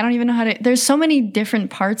fun. Like, I don't even know how to, there's so many different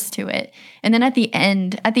parts to it. And then at the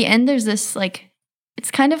end, there's this, like, it's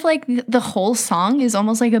kind of like the whole song is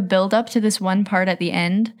almost like a build up to this one part at the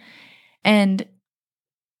end. And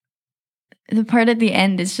the part at the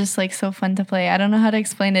end is just like so fun to play. I don't know how to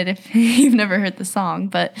explain it if you've never heard the song,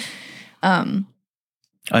 but I've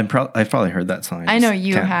probably heard that song. I know just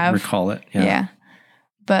you can't have. recall it. Yeah.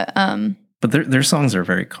 But their songs are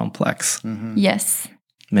very complex. yes.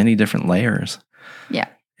 Many different layers. Yeah.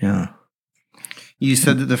 Yeah. You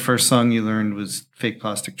said that the first song you learned was Fake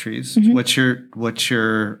Plastic Trees. What's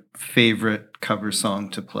your favorite cover song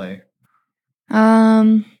to play?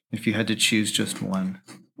 If you had to choose just one.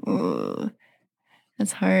 Ooh,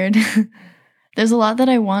 that's hard. There's a lot that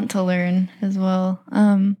I want to learn as well.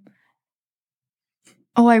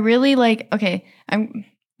 I really like, okay,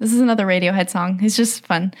 this is another Radiohead song. It's just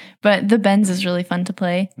fun. But The Bends is really fun to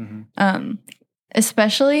play.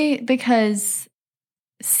 Especially because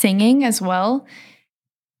singing as well,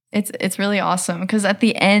 it's really awesome. Because at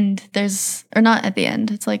the end, not at the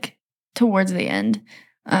end, it's like towards the end,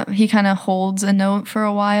 he kind of holds a note for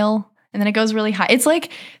a while and then it goes really high. It's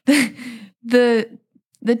like the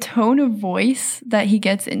tone of voice that he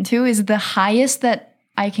gets into is the highest that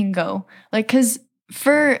I can go. Like, because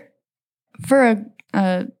for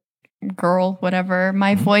a girl, whatever,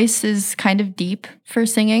 my voice is kind of deep for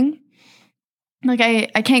singing. Like,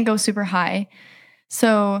 I can't go super high.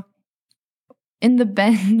 So in The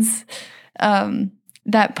Bends,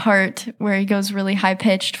 that part where he goes really high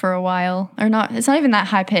pitched for a while, or not, it's not even that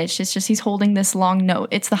high pitched. It's just he's holding this long note.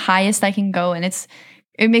 It's the highest I can go, and it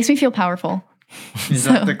makes me feel powerful. Is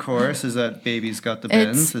that the chorus? Is that Baby's Got the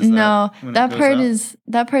Bends?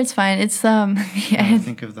 That part's fine. It's I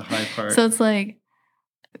think of the high part. So it's like,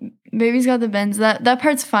 Baby's Got the Bends. That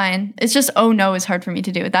part's fine. It's just oh no is hard for me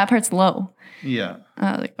to do. That part's low. Yeah.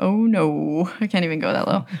 Like oh no, I can't even go that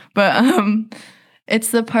low. But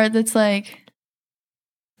it's the part that's like,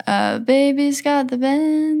 baby's got the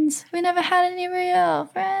bends. We never had any real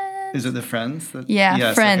friends. Is it the Friends? Yeah,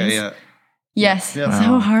 yes, Friends. Okay, yeah. Yes, Yeah. it's Wow.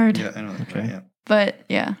 so hard. Yeah, I know that. Okay. Right, yeah. But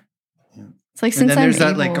yeah. Yeah. It's like And since then there's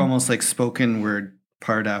I'm that like able- almost like spoken word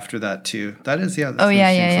part after that too. That is that's Oh, an yeah,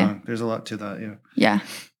 interesting yeah, yeah. song. There's a lot to that. Yeah. Yeah.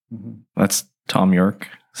 Mhm. That's Tom York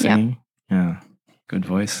Yeah. singing. Yeah. Good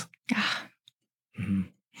voice. Ah, Mhm.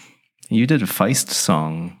 You did a Feist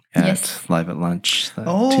song at Yes. Live at Lunch. the two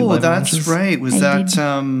Oh, Live at that's Lunches. right. Was I that did.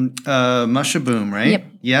 Mushaboom, right? Yep.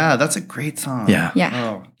 Yeah, that's a great song. Yeah. Yeah.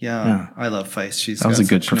 Oh, yeah. Yeah. I love Feist. She's That was got a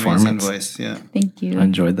good such an amazing performance. voice. Yeah. Thank you. I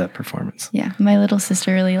enjoyed that performance. Yeah, my little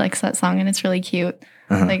sister really likes that song and it's really cute.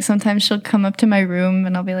 Uh-huh. Like sometimes she'll come up to my room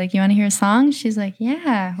and I'll be like, "You want to hear a song?" She's like,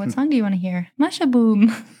 "Yeah. What song do you want to hear?" Masha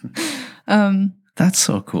Boom. That's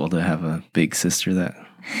so cool to have a big sister that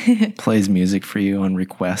plays music for you on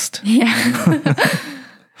request. Yeah.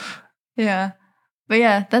 Yeah. But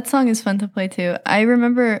yeah, that song is fun to play too. I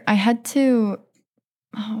remember I had to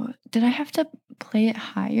did I have to play it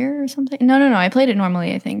higher or something? No. I played it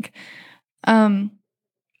normally, I think.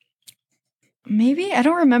 Maybe I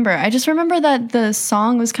don't remember. I just remember that the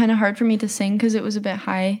song was kind of hard for me to sing because it was a bit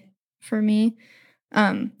high for me.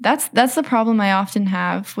 That's the problem I often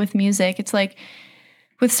have with music. It's like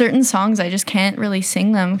with certain songs, I just can't really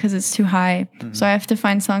sing them because it's too high. Mhm. So I have to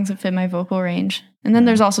find songs that fit my vocal range. And then Yeah.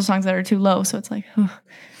 there's also songs that are too low. So it's like,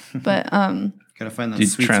 but Gotta find that Do you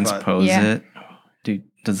sweet spot. transpose Yeah. it?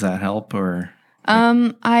 Does that help or?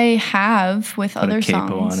 I have with Put a other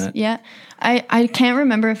capo songs. on it. Yeah. I can't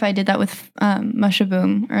remember if I did that with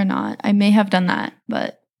Mushaboom or not. I may have done that,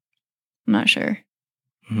 but I'm not sure.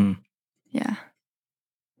 Mhm. Yeah.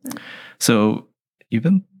 So you've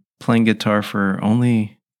been playing guitar for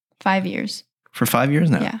 5 years. 5 years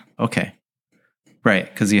now? Yeah. Okay. Right,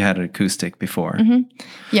 because you had an acoustic before. Mhm.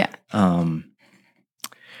 Yeah.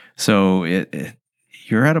 So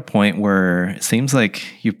you're at a point where it seems like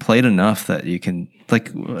you played enough that you can, like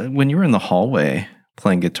when you were in the hallway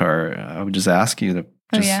playing guitar, I would just ask you to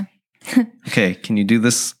Oh just, yeah. okay, can you do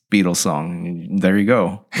this Beatles song? And there you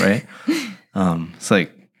go, right? It's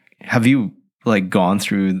like, have you like gone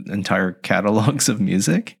through entire catalogs of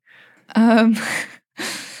music?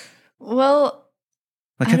 Well,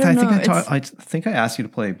 Like I don't know, I think I asked you to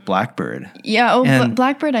play Blackbird. yeah. Oh, And-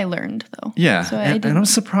 Blackbird I learned though. Yeah, So I and did- I'm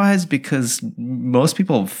surprised because most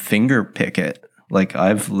people finger pick it, like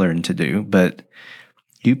I've learned to do, but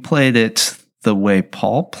you played it the way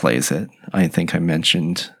Paul plays it. I think I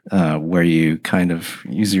mentioned where you kind of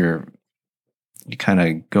you kind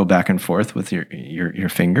of go back and forth with your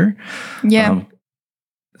finger. Yeah.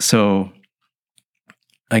 So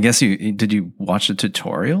I guess did you watch a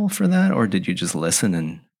tutorial for that, or did you just listen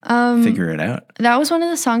and figure it out? That was one of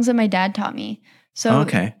the songs that my dad taught me. So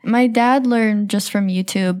Okay. my dad learned just from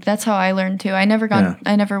YouTube. That's how I learned too. I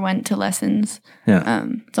never went to lessons. Yeah,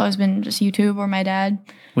 It's always been just YouTube or my dad.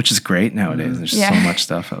 which is great nowadays. There's Yeah. so much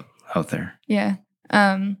stuff out there. Yeah.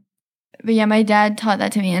 But yeah, my dad taught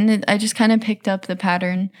that to me, and I just kind of picked up the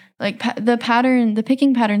pattern. Like the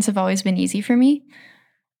picking patterns have always been easy for me.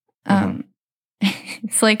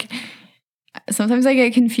 It's like sometimes I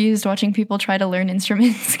get confused watching people try to learn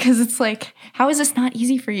instruments because it's like, how is this not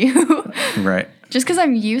easy for you? Right. Just because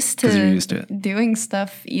I'm used 'Cause you're to used to it. doing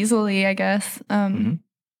stuff easily, I guess. Mhm.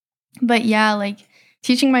 But yeah, like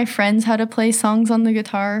teaching my friends how to play songs on the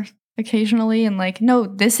guitar occasionally, and like, no,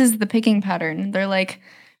 this is the picking pattern. They're like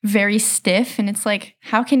very stiff, and it's like,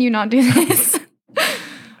 how can you not do this?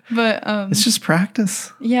 But It's just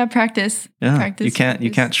practice. yeah, practice. Yeah, Practice, you can't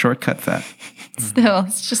practice. shortcut that. Still,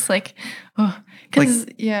 it's just like, oh, because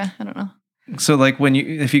yeah, I don't know. So like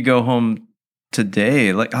if you go home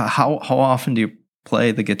today, like how often do you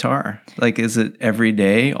play the guitar? Like is it every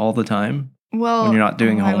day, all the time? Well, When you're not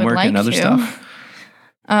doing I would homework and like other to. stuff?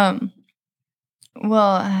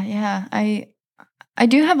 Well, yeah, I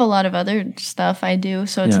do have a lot of other stuff I do,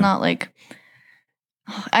 so it's Yeah. not like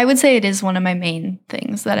I would say it is one of my main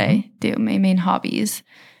things that Mm-hmm. I do, my main hobbies.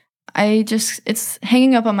 It's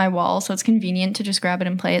hanging up on my wall, so it's convenient to just grab it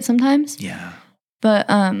and play it sometimes. Yeah. But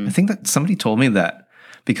I think that somebody told me that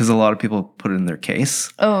because a lot of people put it in their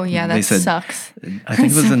case. oh yeah, they that said- sucks. I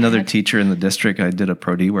think it was So another bad. teacher in the district. I did a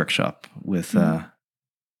Pro D workshop with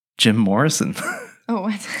Jim Morrison. Oh,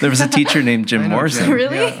 what? There was a teacher named Jim I know Morrison. Jim.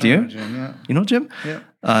 Really? Yeah, I Do you? know Jim, yeah. You know Jim?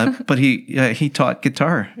 Yeah. But he taught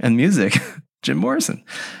guitar and music. Jim Morrison.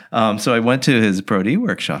 So I went to his Pro D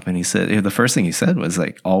workshop, and he said the first thing he said was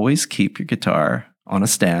like, always keep your guitar on a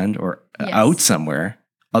stand or Yes. out somewhere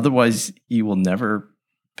Otherwise, you will never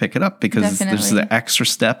pick it up because there's Definitely. the extra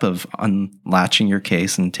step of unlatching your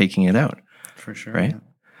case and taking it out. For sure. Right. Yeah.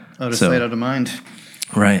 Out of So- sight, out of mind.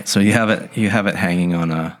 Right. So you have it hanging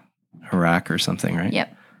on a rack or something, right?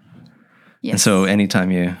 Yep. Yes. And so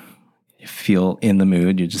anytime you feel in the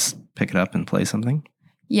mood, you just pick it up and play something.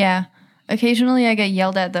 Yeah. Occasionally I get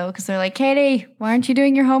yelled at though because they're like, Katie, why aren't you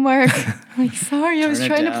doing your homework? I'm like, sorry, I was Turn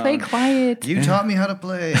it trying to play down. quiet. You taught me how to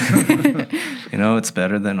play. It's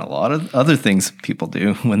better than a lot of other things people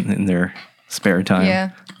do when in their spare time.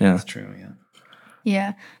 Yeah. Yeah. That's true. Yeah.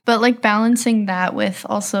 Yeah. But like balancing that with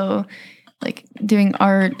also like doing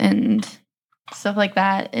art and stuff like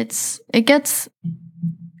that, it gets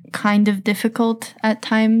kind of difficult at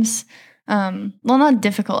times. Well, not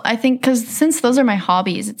difficult. I think because since those are my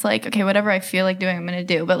hobbies, it's like, okay, whatever I feel like doing, I'm going to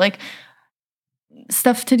do. But like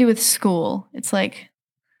stuff to do with school, it's like,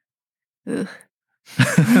 ugh.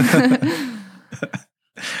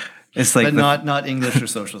 It's like But not English or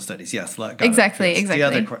social studies. Yes. Got it. Exactly, Yes. exactly.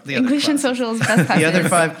 The other English and classes. social is best classes. The other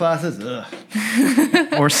 5 classes.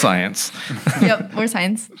 Ugh. or science. Yep, or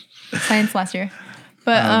science. Science last year.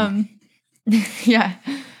 But yeah.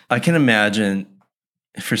 I can imagine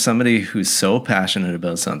for somebody who's so passionate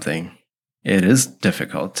about something, it is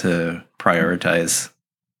difficult to prioritize,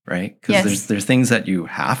 right? Because Yes. there's things that you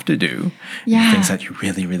have to do, Yeah. things that you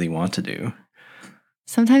really, really want to do.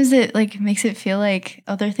 Sometimes it like makes it feel like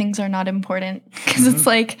other things are not important because it's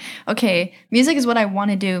like, okay, music is what I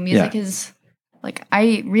want to do. Music is like,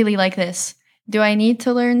 I really like this. Do I need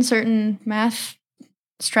to learn certain math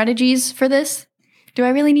strategies for this? Do I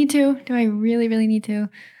really need to? Do I really, really need to?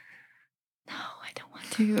 No, I don't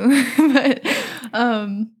want to.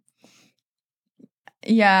 But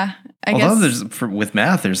yeah, I Although guess. with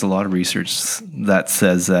math, there's a lot of research that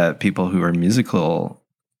says that people who are musical,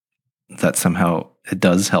 that somehow it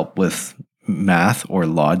does help with math or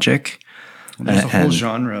logic. There's a whole And-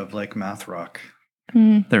 genre of like math rock.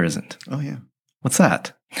 There isn't. Oh yeah. What's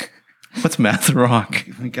that? What's math rock?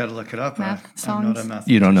 We got to look it up. Math I'm not a songs. math.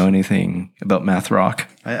 You don't know anything about math rock?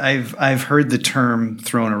 I've heard the term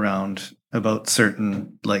thrown around about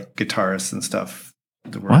certain like guitarists and stuff.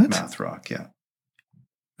 The word What? math rock. Yeah.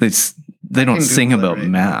 They don't can sing Google it about right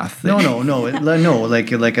math. No. No.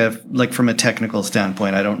 Like from a technical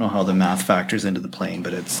standpoint, I don't know how the math factors into the playing,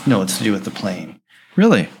 but it's to do with the playing.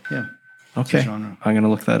 Really? Yeah. Okay. genre. I'm going to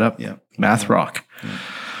look that up. Yeah. Math rock.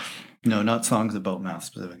 No, not songs about math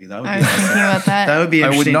specifically. That would I be was thinking about that. that would be I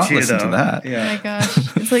would interesting not too, listen to though. that. Oh Yeah. my gosh.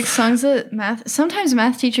 It's like songs that math. Sometimes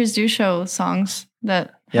math teachers do show songs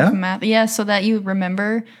that Yeah? have math. Yeah, so that you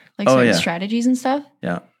remember like Oh, certain yeah. strategies and stuff.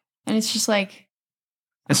 Yeah. And it's just like,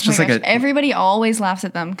 It's oh just my like gosh, everybody always laughs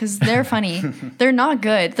at them because they're funny. They're not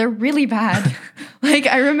good. They're really bad. Like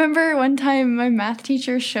I remember one time my math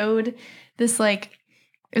teacher showed this like,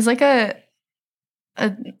 it was like a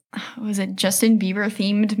was it Justin Bieber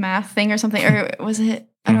themed math thing or something? Or was it,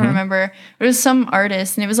 I don't Mhm. remember. It was some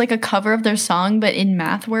artist and it was like a cover of their song, but in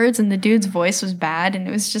math words, and the dude's voice was bad, and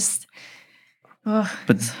it was just, ugh,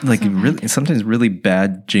 But so like bad. really, sometimes really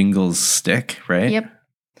bad jingles stick, right? Yep.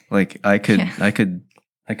 Like I could, Yeah. I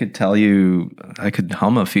could tell you, I could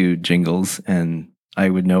hum a few jingles and I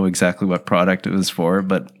would know exactly what product it was for,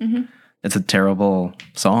 but Mhm. it's a terrible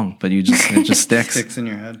song. But it just sticks. Sticks in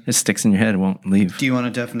your head. It sticks in your head. It won't leave. Do you want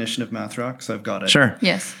a definition of math rock? So I've got it. Sure.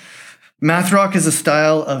 Yes. Math rock is a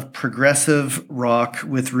style of progressive rock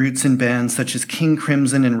with roots in bands such as King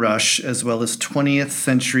Crimson and Rush, as well as 20th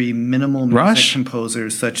century minimal music Rush?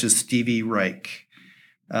 composers such as Stevie Reich.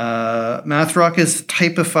 Math rock is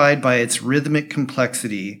typified by its rhythmic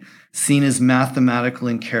complexity, seen as mathematical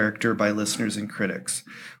in character by listeners and critics.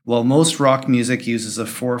 While most rock music uses a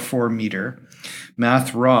 4/4 meter,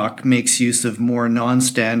 math rock makes use of more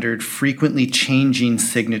non-standard, frequently changing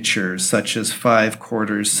signatures such as 5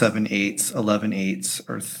 quarters, 7/8, 11/8,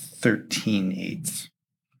 or 13/8.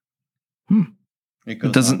 It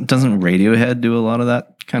goes on. Doesn't Radiohead do a lot of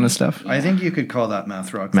that kind of stuff? I think you could call that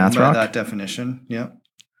math rock. Math by rock? that definition. Yep.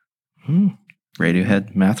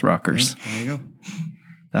 Radiohead, math rockers. There you go.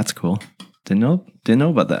 That's cool. Didn't know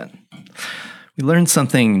about that. We learn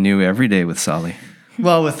something new every day with Sally.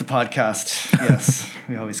 Well, with the podcast, yes,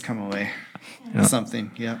 we always come away with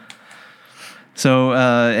something. Yeah. So,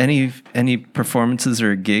 any performances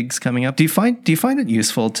or gigs coming up? Do you find it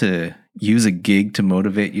useful to use a gig to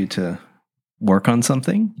motivate you to work on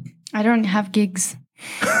something? I don't have gigs.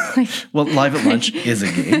 Like, Well, Live at Lunch is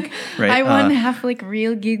a gig, right? I want to have like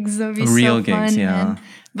real gigs. That would be real so gigs, fun, yeah. man.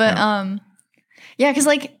 But yeah, because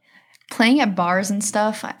like playing at bars and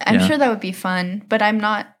stuff, I'm Yeah. sure that would be fun. But I'm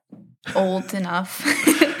not old enough.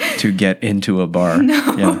 to get into a bar.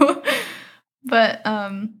 No. Yeah. But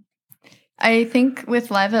I think with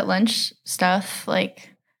live at lunch stuff,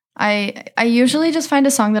 like I usually just find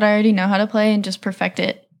a song that I already know how to play and just perfect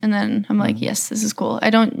it. And then I'm like, yes, this is cool. I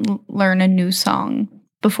don't learn a new song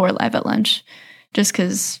before live at lunch just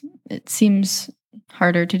because it seems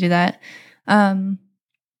harder to do that.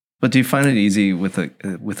 But do you find it easy with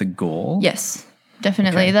a goal? Yes,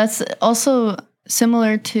 definitely. Okay. That's also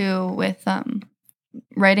similar to with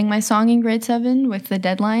writing my song in grade 7 with the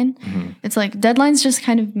deadline. Mhm. It's like deadlines just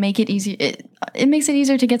kind of make it easier. It makes it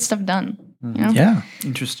easier to get stuff done. You know? Yeah.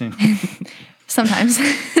 Interesting. Sometimes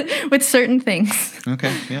with certain things.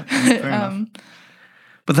 Okay. Yeah. Fair enough.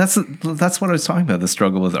 But that's what I was talking about. The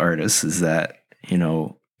struggle with artists is that,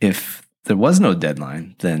 if there was no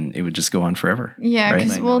deadline, then it would just go on forever. Yeah, right?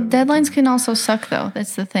 because deadlines can also suck though.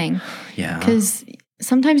 That's the thing. Yeah. Because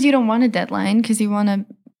sometimes you don't want a deadline because you want to,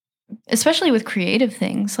 especially with creative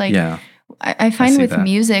things. Like Yeah. I find see with that.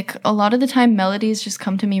 music, a lot of the time melodies just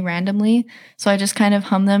come to me randomly. So I just kind of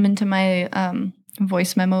hum them into my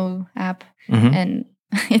voice memo app. Mhm. And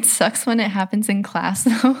it sucks when it happens in class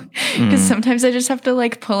though. Because sometimes I just have to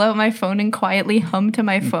like pull out my phone and quietly hum to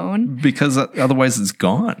my phone. Because otherwise it's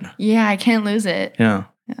gone. Yeah, I can't lose it. Yeah.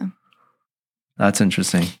 Yeah. That's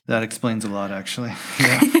interesting. That explains a lot, actually.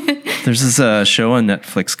 Yeah. There's this show on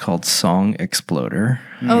Netflix called Song Exploder.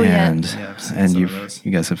 Oh, yeah. and, Yeah, I've seen and some of those.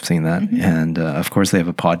 you guys have seen that. And of course they have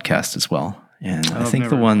a podcast as well. And I I've think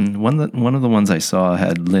never- one of the ones I saw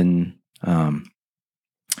had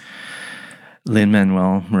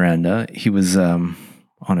Lin-Manuel Miranda. He was on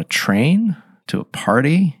a train to a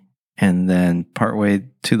party, and then partway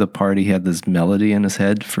to the party, he had this melody in his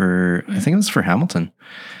head for, I think it was for Hamilton.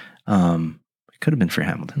 It could have been for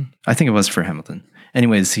Hamilton. I think it was for Hamilton.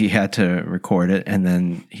 Anyways, he had to record it, and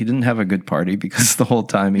then he didn't have a good party because the whole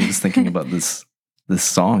time he was thinking about this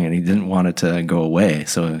song, and he didn't want it to go away.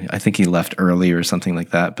 So I think he left early or something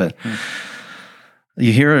like that. But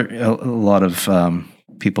you hear a lot of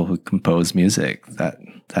people who compose music that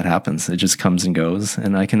happens. It just comes and goes.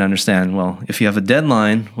 And I can understand, well, if you have a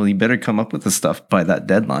deadline, well, you better come up with the stuff by that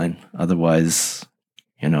deadline. Otherwise,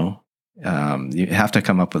 you have to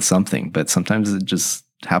come up with something. But sometimes it just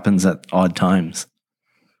happens at odd times.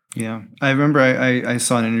 Yeah. I remember I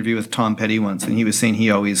saw an interview with Tom Petty once, and he was saying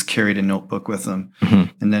he always carried a notebook with him.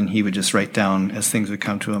 And then he would just write down as things would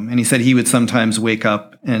come to him. And he said he would sometimes wake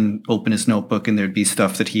up and open his notebook, and there'd be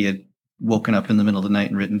stuff that he had woken up in the middle of the night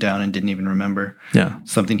and written down and didn't even remember. Yeah.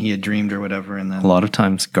 Something he had dreamed or whatever. And then A lot of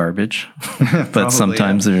times garbage, but Probably,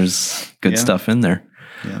 sometimes there's good Yeah. stuff in there.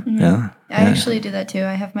 Yeah. Yeah. I actually do that too.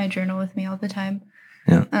 I have my journal with me all the time.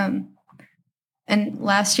 Yeah. And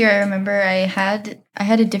last year I remember I had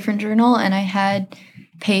a different journal, and I had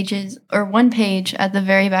one page at the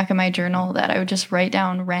very back of my journal that I would just write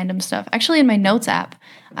down random stuff. Actually, in my notes app,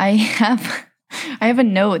 I have a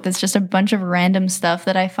note that's just a bunch of random stuff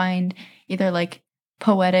that I find either like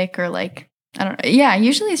poetic or like, I don't know. Yeah,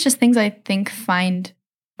 usually it's just things I think sound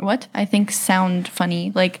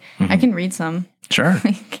funny. Like I can read some. Sure.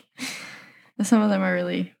 Like some of them are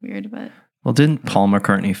really weird, but Well, didn't Paul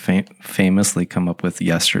McCartney famously come up with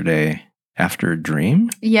Yesterday After a Dream?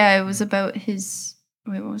 yeah, it was about his.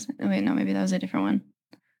 Wait, what was it? Wait, no, maybe that was a different one.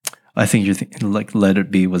 I think you're thinking like Let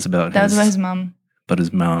It Be was about That was about his mom.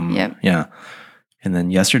 his mom. Yep. Yeah. And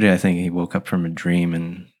then Yesterday, I think he woke up from a dream,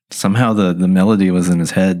 and somehow the melody was in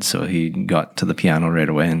his head, so he got to the piano right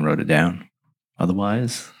away and wrote it down.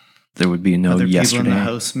 Otherwise, there would be no other people Yesterday. in the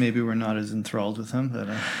house maybe were not as enthralled with him. But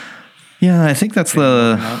Yeah, I think that's maybe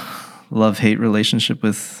the not. love-hate relationship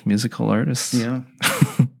with musical artists. Yeah.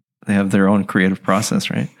 They have their own creative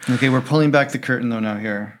process, right? Okay, we're pulling back the curtain though now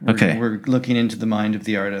here. Okay. We're looking into the mind of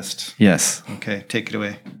the artist. Yes. Okay, take it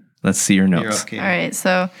away. Let's see your You're notes. up, Katie. All right,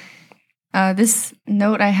 so this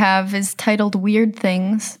note I have is titled "Weird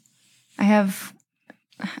Things."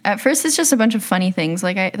 At first it's just a bunch of funny things.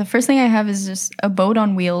 Like the first thing I have is just a boat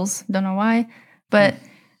on wheels. Don't know why, but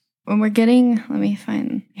when we're getting, let me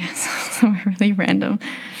find. Yes, some are really random.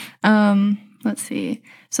 Let's see.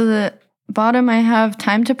 So the bottom I have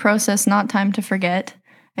time to process, not time to forget.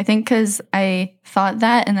 I think because I thought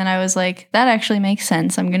that, and then I was like, that actually makes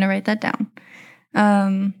sense. I'm gonna write that down.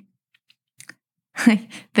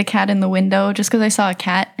 The cat in the window, just because I saw a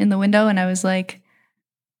cat in the window, and I was like,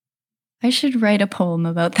 I should write a poem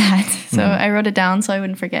about that. So I wrote it down so I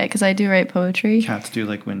wouldn't forget, because I do write poetry. Cats do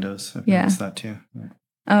like windows. I've Yeah. noticed that too.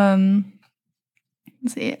 Yeah.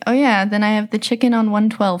 Let's see. Oh yeah, then I have the chicken on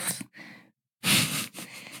 1/12.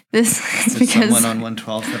 This is Does because someone on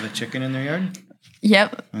 1/12 have a chicken in their yard?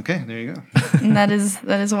 Yep. Okay, there you go. And that is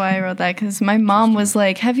why I wrote that, because my mom was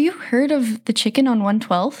like, "Have you heard of the chicken on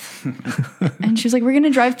 112th?" And she was like, "We're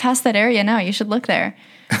gonna drive past that area now. You should look there."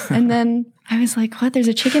 And then I was like, "What? There's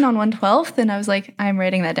a chicken on 112th?" And I was like, "I'm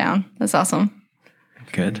writing that down. That's awesome."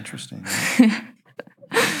 Good. Interesting.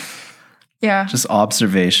 Yeah. Just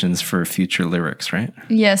observations for future lyrics, right?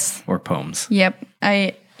 Yes. Or poems. Yep.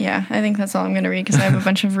 I think that's all I'm gonna read, because I have a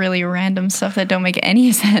bunch of really random stuff that don't make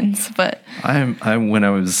any sense. But I when I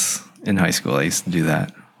was in high school, I used to do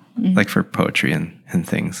that, like for poetry and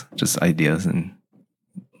things, just ideas. And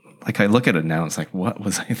like I look at it now, it's like, what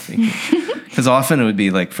was I thinking? Because often it would be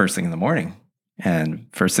like first thing in the morning, and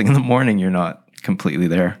first thing in the morning, you're not completely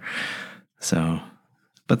there. So,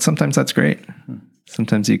 but sometimes that's great.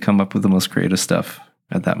 Sometimes you come up with the most creative stuff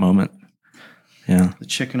at that moment. Yeah. The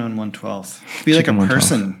chicken on 112th. Be like Chicken a 112th.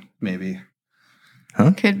 person, maybe.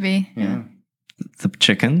 could be. Yeah. The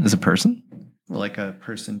chicken is a person? Well, like a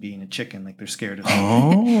person being a chicken, like they're scared of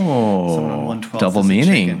Oh. someone on 112th. Double is a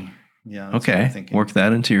meaning. chicken. Yeah. That's what I'm Okay. thinking. Work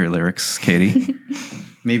that into your lyrics, Katie.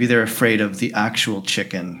 Maybe they're afraid of the actual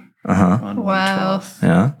chicken Uh-huh. on Wow. 112th.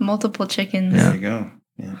 Yeah. Multiple chickens. There you go.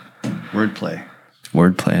 Yeah. Wordplay.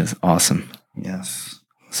 Wordplay is awesome. Yes.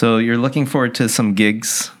 So you're looking forward to some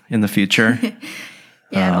gigs in the future.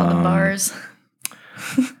 Yeah, all the bars.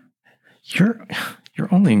 You're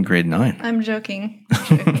only in grade 9. I'm joking.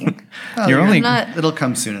 I'm joking. Oh, You're only not It'll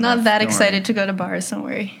come soon enough. not that Don't excited to go to bars. Don't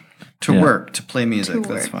worry. worry. To Yeah. work, to play music. To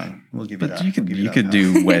That's work. fine. We'll give you but that. you could We'll give you that could pass.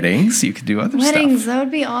 do weddings. You could do other Weddings, stuff. that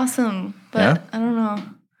would be awesome. But Yeah? I don't know.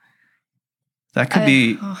 That could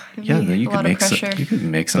be. It'd Yeah, be then you a could lot make of some. pressure. You could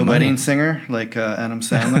make The some wedding money. singer, like Adam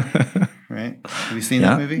Sandler, right? Have you seen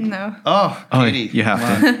Yeah. that movie? No. Oh, Oh, Katie, you have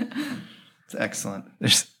come to. on. It's excellent.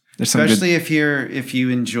 There's some good. Especially if you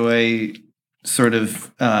enjoy sort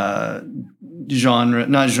of not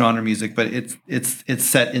genre music, but it's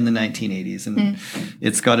set in the 1980s, and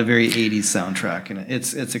it's got a very 80s soundtrack, and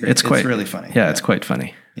it's really funny. Yeah, it's quite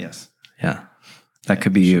funny. Yes. Yeah, that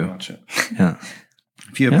could be should you. watch it. Yeah.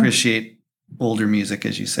 If you appreciate older music,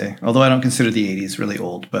 as you say, although I don't consider the 80s really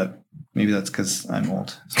old, but maybe that's because I'm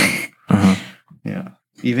old. So, Uh-huh. yeah.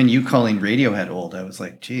 Even you calling Radiohead old, I was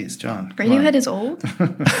like, geez, John. come Radiohead on. is old.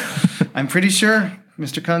 I'm pretty sure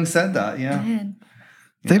Mr. Kung said that. Yeah. Man.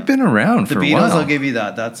 They've been around The for a Beatles, while. I'll give you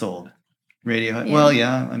that. That's old. Radiohead. Yeah. Well,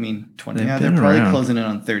 yeah. I mean, 20. They've Yeah, they're been probably around. closing in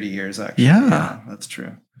on 30 years, actually. Yeah. That's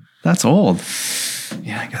true. That's old,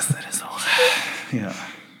 Yeah, I guess that is old. Yeah.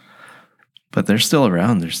 but they're still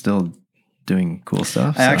around. They're still doing cool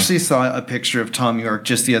stuff. I so. actually saw a picture of Tom York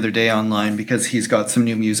just the other day online because he's got some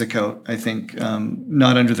new music out. I think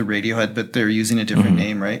not under the Radiohead, but they're using a different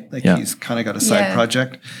name, right? Like Yeah. he's kind of got a side Yeah.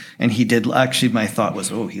 project, and he did. Actually, my thought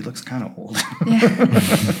was, oh, he looks kind of old.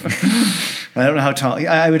 I don't know how tall.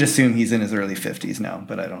 I would assume he's in his early 50s now,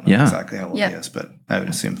 but I don't know Yeah. exactly how old Yeah. he is. But I would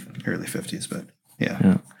assume early 50s. But yeah.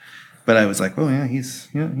 Yeah. But I was like, oh yeah, he's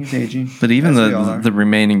aging. But even As we all are. the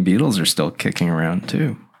remaining Beatles are still kicking around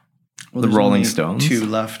too. Well, the there's Rolling only Stones. 2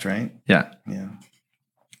 left, right? Yeah. Yeah.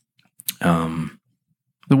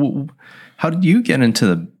 How did you get into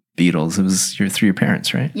the Beatles? It was through your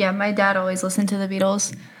parents, right? Yeah, my dad always listened to the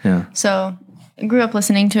Beatles. Yeah. So I grew up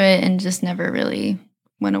listening to it and just never really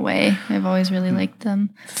went away. I've always really liked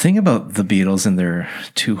them. The thing about the Beatles and their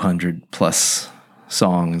 200 plus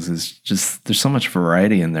songs is just there's so much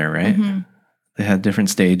variety in there, right? They had different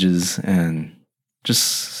stages and just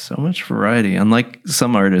so much variety. Unlike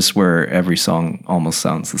some artists where every song almost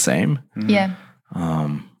sounds the same. Yeah.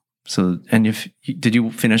 So, and did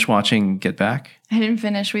you finish watching Get Back? I didn't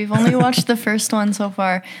finish. We've only watched the first one so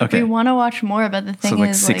far. Okay. We want to watch more, but the thing So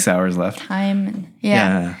like is 6 hours left. time. And,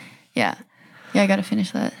 yeah. I got to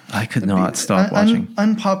finish that. I could not stop watching.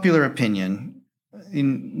 Unpopular opinion.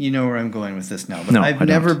 You know where I'm going with this now, but No, I've I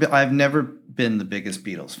never don't. I've never been the biggest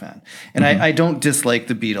Beatles fan, and I don't dislike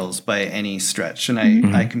the Beatles by any stretch, and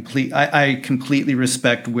I completely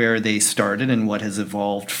respect where they started and what has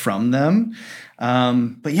evolved from them.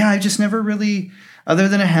 But yeah, I just never really, other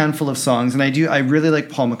than a handful of songs, and I really like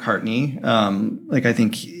Paul McCartney.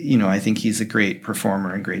 I think he's a great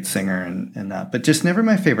performer and great singer and that, but just never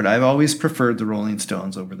my favorite. I've always preferred the Rolling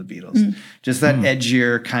Stones over the Beatles. Just that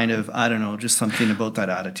edgier kind of, I don't know, just something about that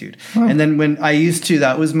attitude. And then when I used to,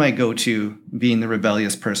 that was my go-to, being the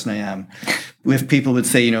rebellious person I am. If people would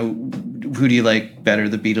say, who do you like better,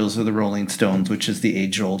 the Beatles or the Rolling Stones, which is the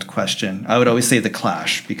age-old question, I would always say the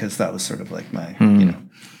Clash, because that was sort of like my,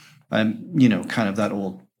 I'm, kind of that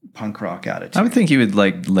old punk rock attitude. I would think you would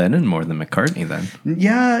like Lennon more than McCartney then.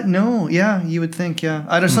 Yeah, no, yeah, you would think, yeah.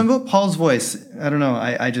 I don't know something about Paul's voice. I don't know.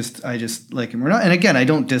 I just like him. And again, I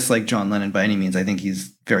don't dislike John Lennon by any means. I think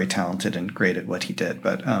he's very talented and great at what he did.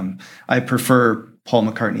 But I prefer Paul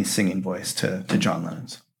McCartney's singing voice to John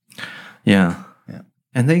Lennon's. Yeah. Yeah.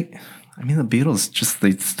 And the Beatles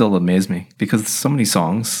they still amaze me because so many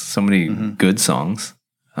songs, so many good songs,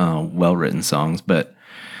 well-written songs, but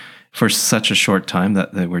for such a short time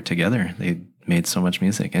that they were together, they made so much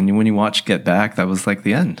music. And when you watch Get Back, that was like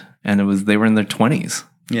the end. And they were in their 20s.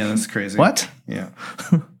 Yeah, that's crazy. What? Yeah.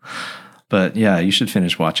 But yeah, you should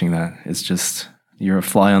finish watching that. It's just, you're a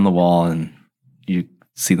fly on the wall and you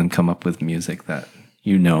see them come up with music that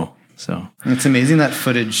you know. So it's amazing that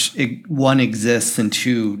footage, one, exists, and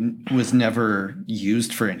two, was never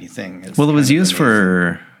used for anything. Well, it was used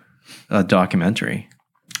for a documentary.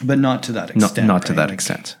 But not to that extent. Not to that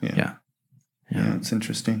extent. Yeah. Yeah, it's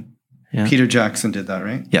interesting. Yeah. Peter Jackson did that,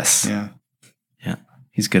 right? Yes. Yeah. Yeah.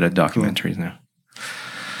 He's good at documentaries now.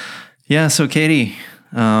 Yeah. So, Katie,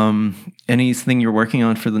 anything you're working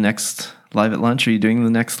on for the next Live at Lunch? Are you doing the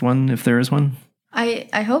next one if there is one?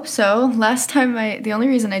 I hope so. Last time the only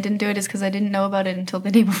reason I didn't do it is because I didn't know about it until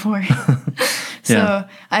the day before. So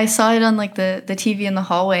I saw it on like the TV in the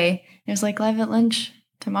hallway. It was like Live at Lunch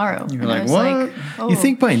tomorrow. You're like, what? Oh, you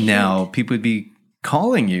think by now people would be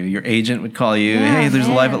calling you. Your agent would call you. Yeah, hey, there's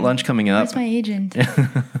a Live at man. Lunch coming up. Where's my agent?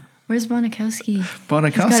 Where's Bonikowski?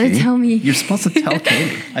 Bonikowski. He's gotta tell me. You're supposed to tell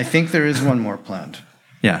Katie. I think there is one more planned.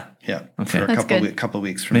 Yeah. Yeah. Okay. For a That's good. couple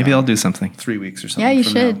weeks from Maybe now. I'll do something. 3 weeks or something. Yeah, you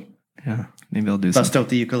from should. now. Yeah. Maybe I'll do Bust something. out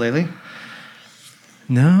the ukulele?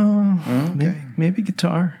 No. Okay. Maybe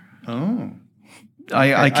guitar. Oh.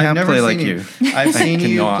 I I've can't never play seen like you. I've seen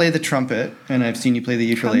you cannot. play the trumpet, and I've seen you play the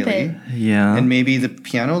ukulele. Trumpet. Yeah. And maybe the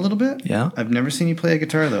piano a little bit? Yeah. I've never seen you play a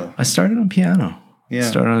guitar, though. I started on piano. Yeah.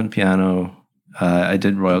 Started on piano. I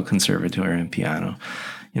did Royal Conservatoire in piano.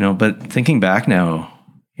 But thinking back now,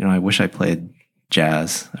 I wish I played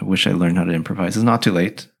jazz. I wish I learned how to improvise. It's not too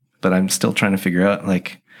late, but I'm still trying to figure out,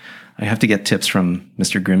 I have to get tips from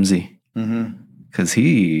Mr. Grimsey because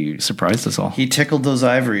he surprised us all. He tickled those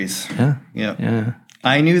ivories. Yeah. Yeah. Yeah.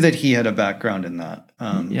 I knew that he had a background in that.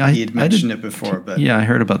 Yeah, he had mentioned it before, but Yeah, I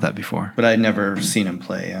heard about that before. I'd never seen him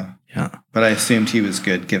play. Yeah. Yeah. But I assumed he was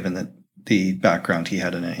good given that the background he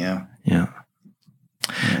had in it. Yeah. Yeah.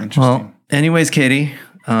 Yeah, interesting. Well, anyways, Katie,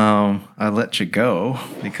 I'll let you go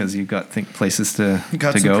because you've got places to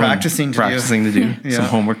Got to some go. and practicing to do. practicing to do. Yeah. Some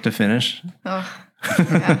homework to finish. Oh,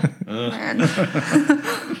 yeah. Man.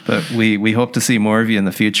 But we hope to see more of you in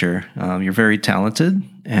the future. You're very talented,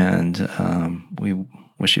 and we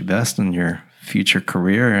wish you best in your future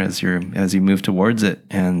career as you move towards it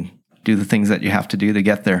and do the things that you have to do to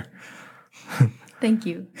get there. Thank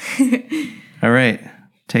you. All right.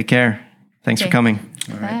 Take care. Thanks for Okay. coming.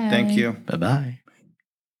 All right. Thank Bye. you. Bye-bye.